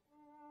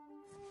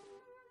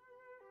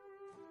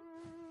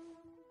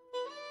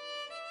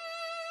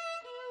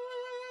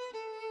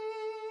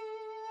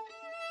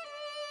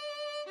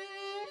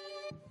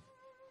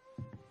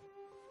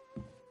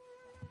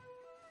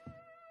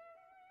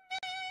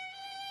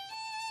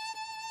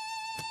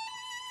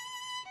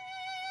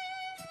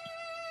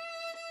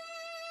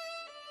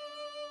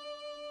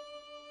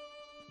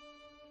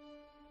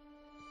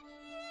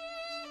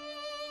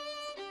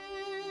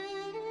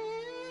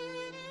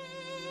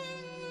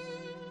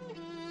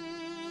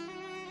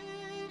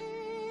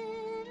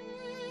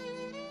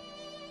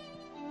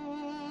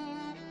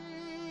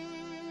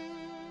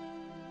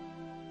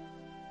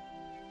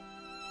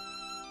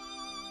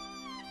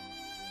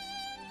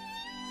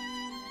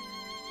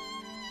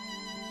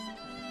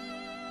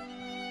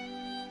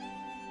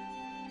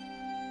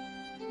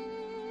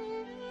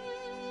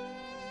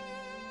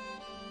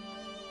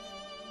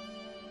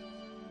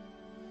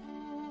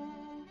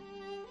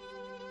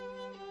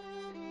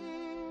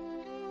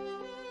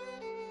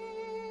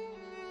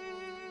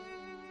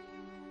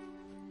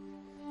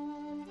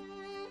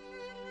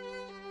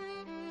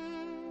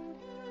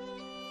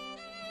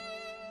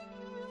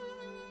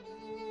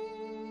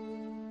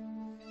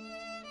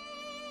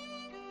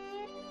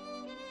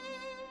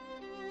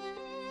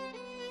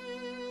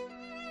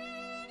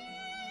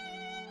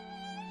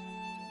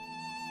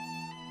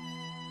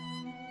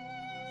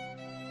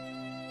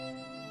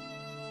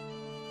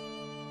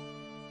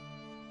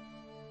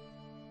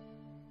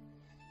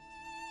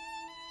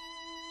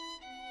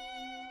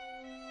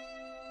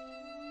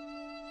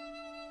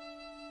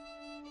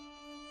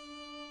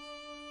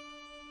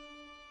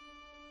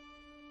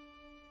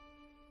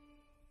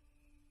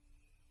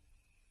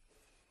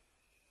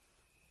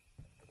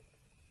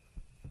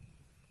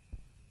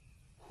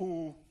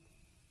 Who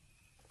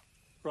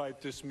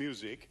write this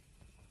music?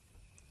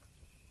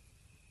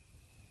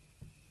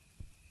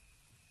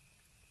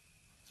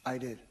 I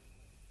did.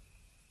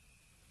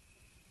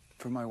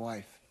 For my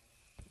wife.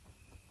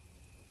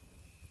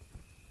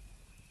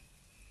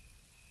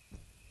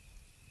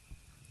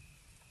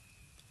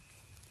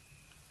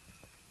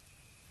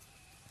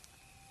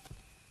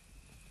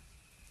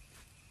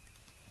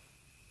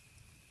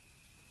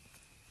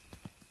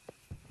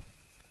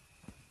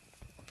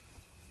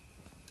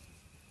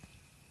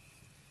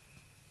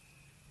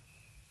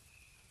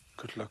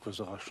 Good luck with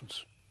the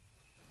Russians.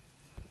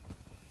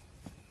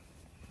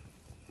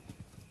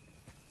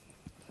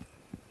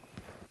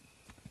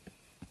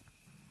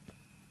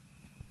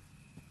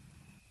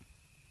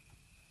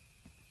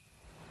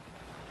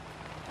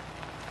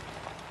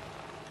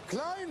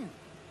 Klein!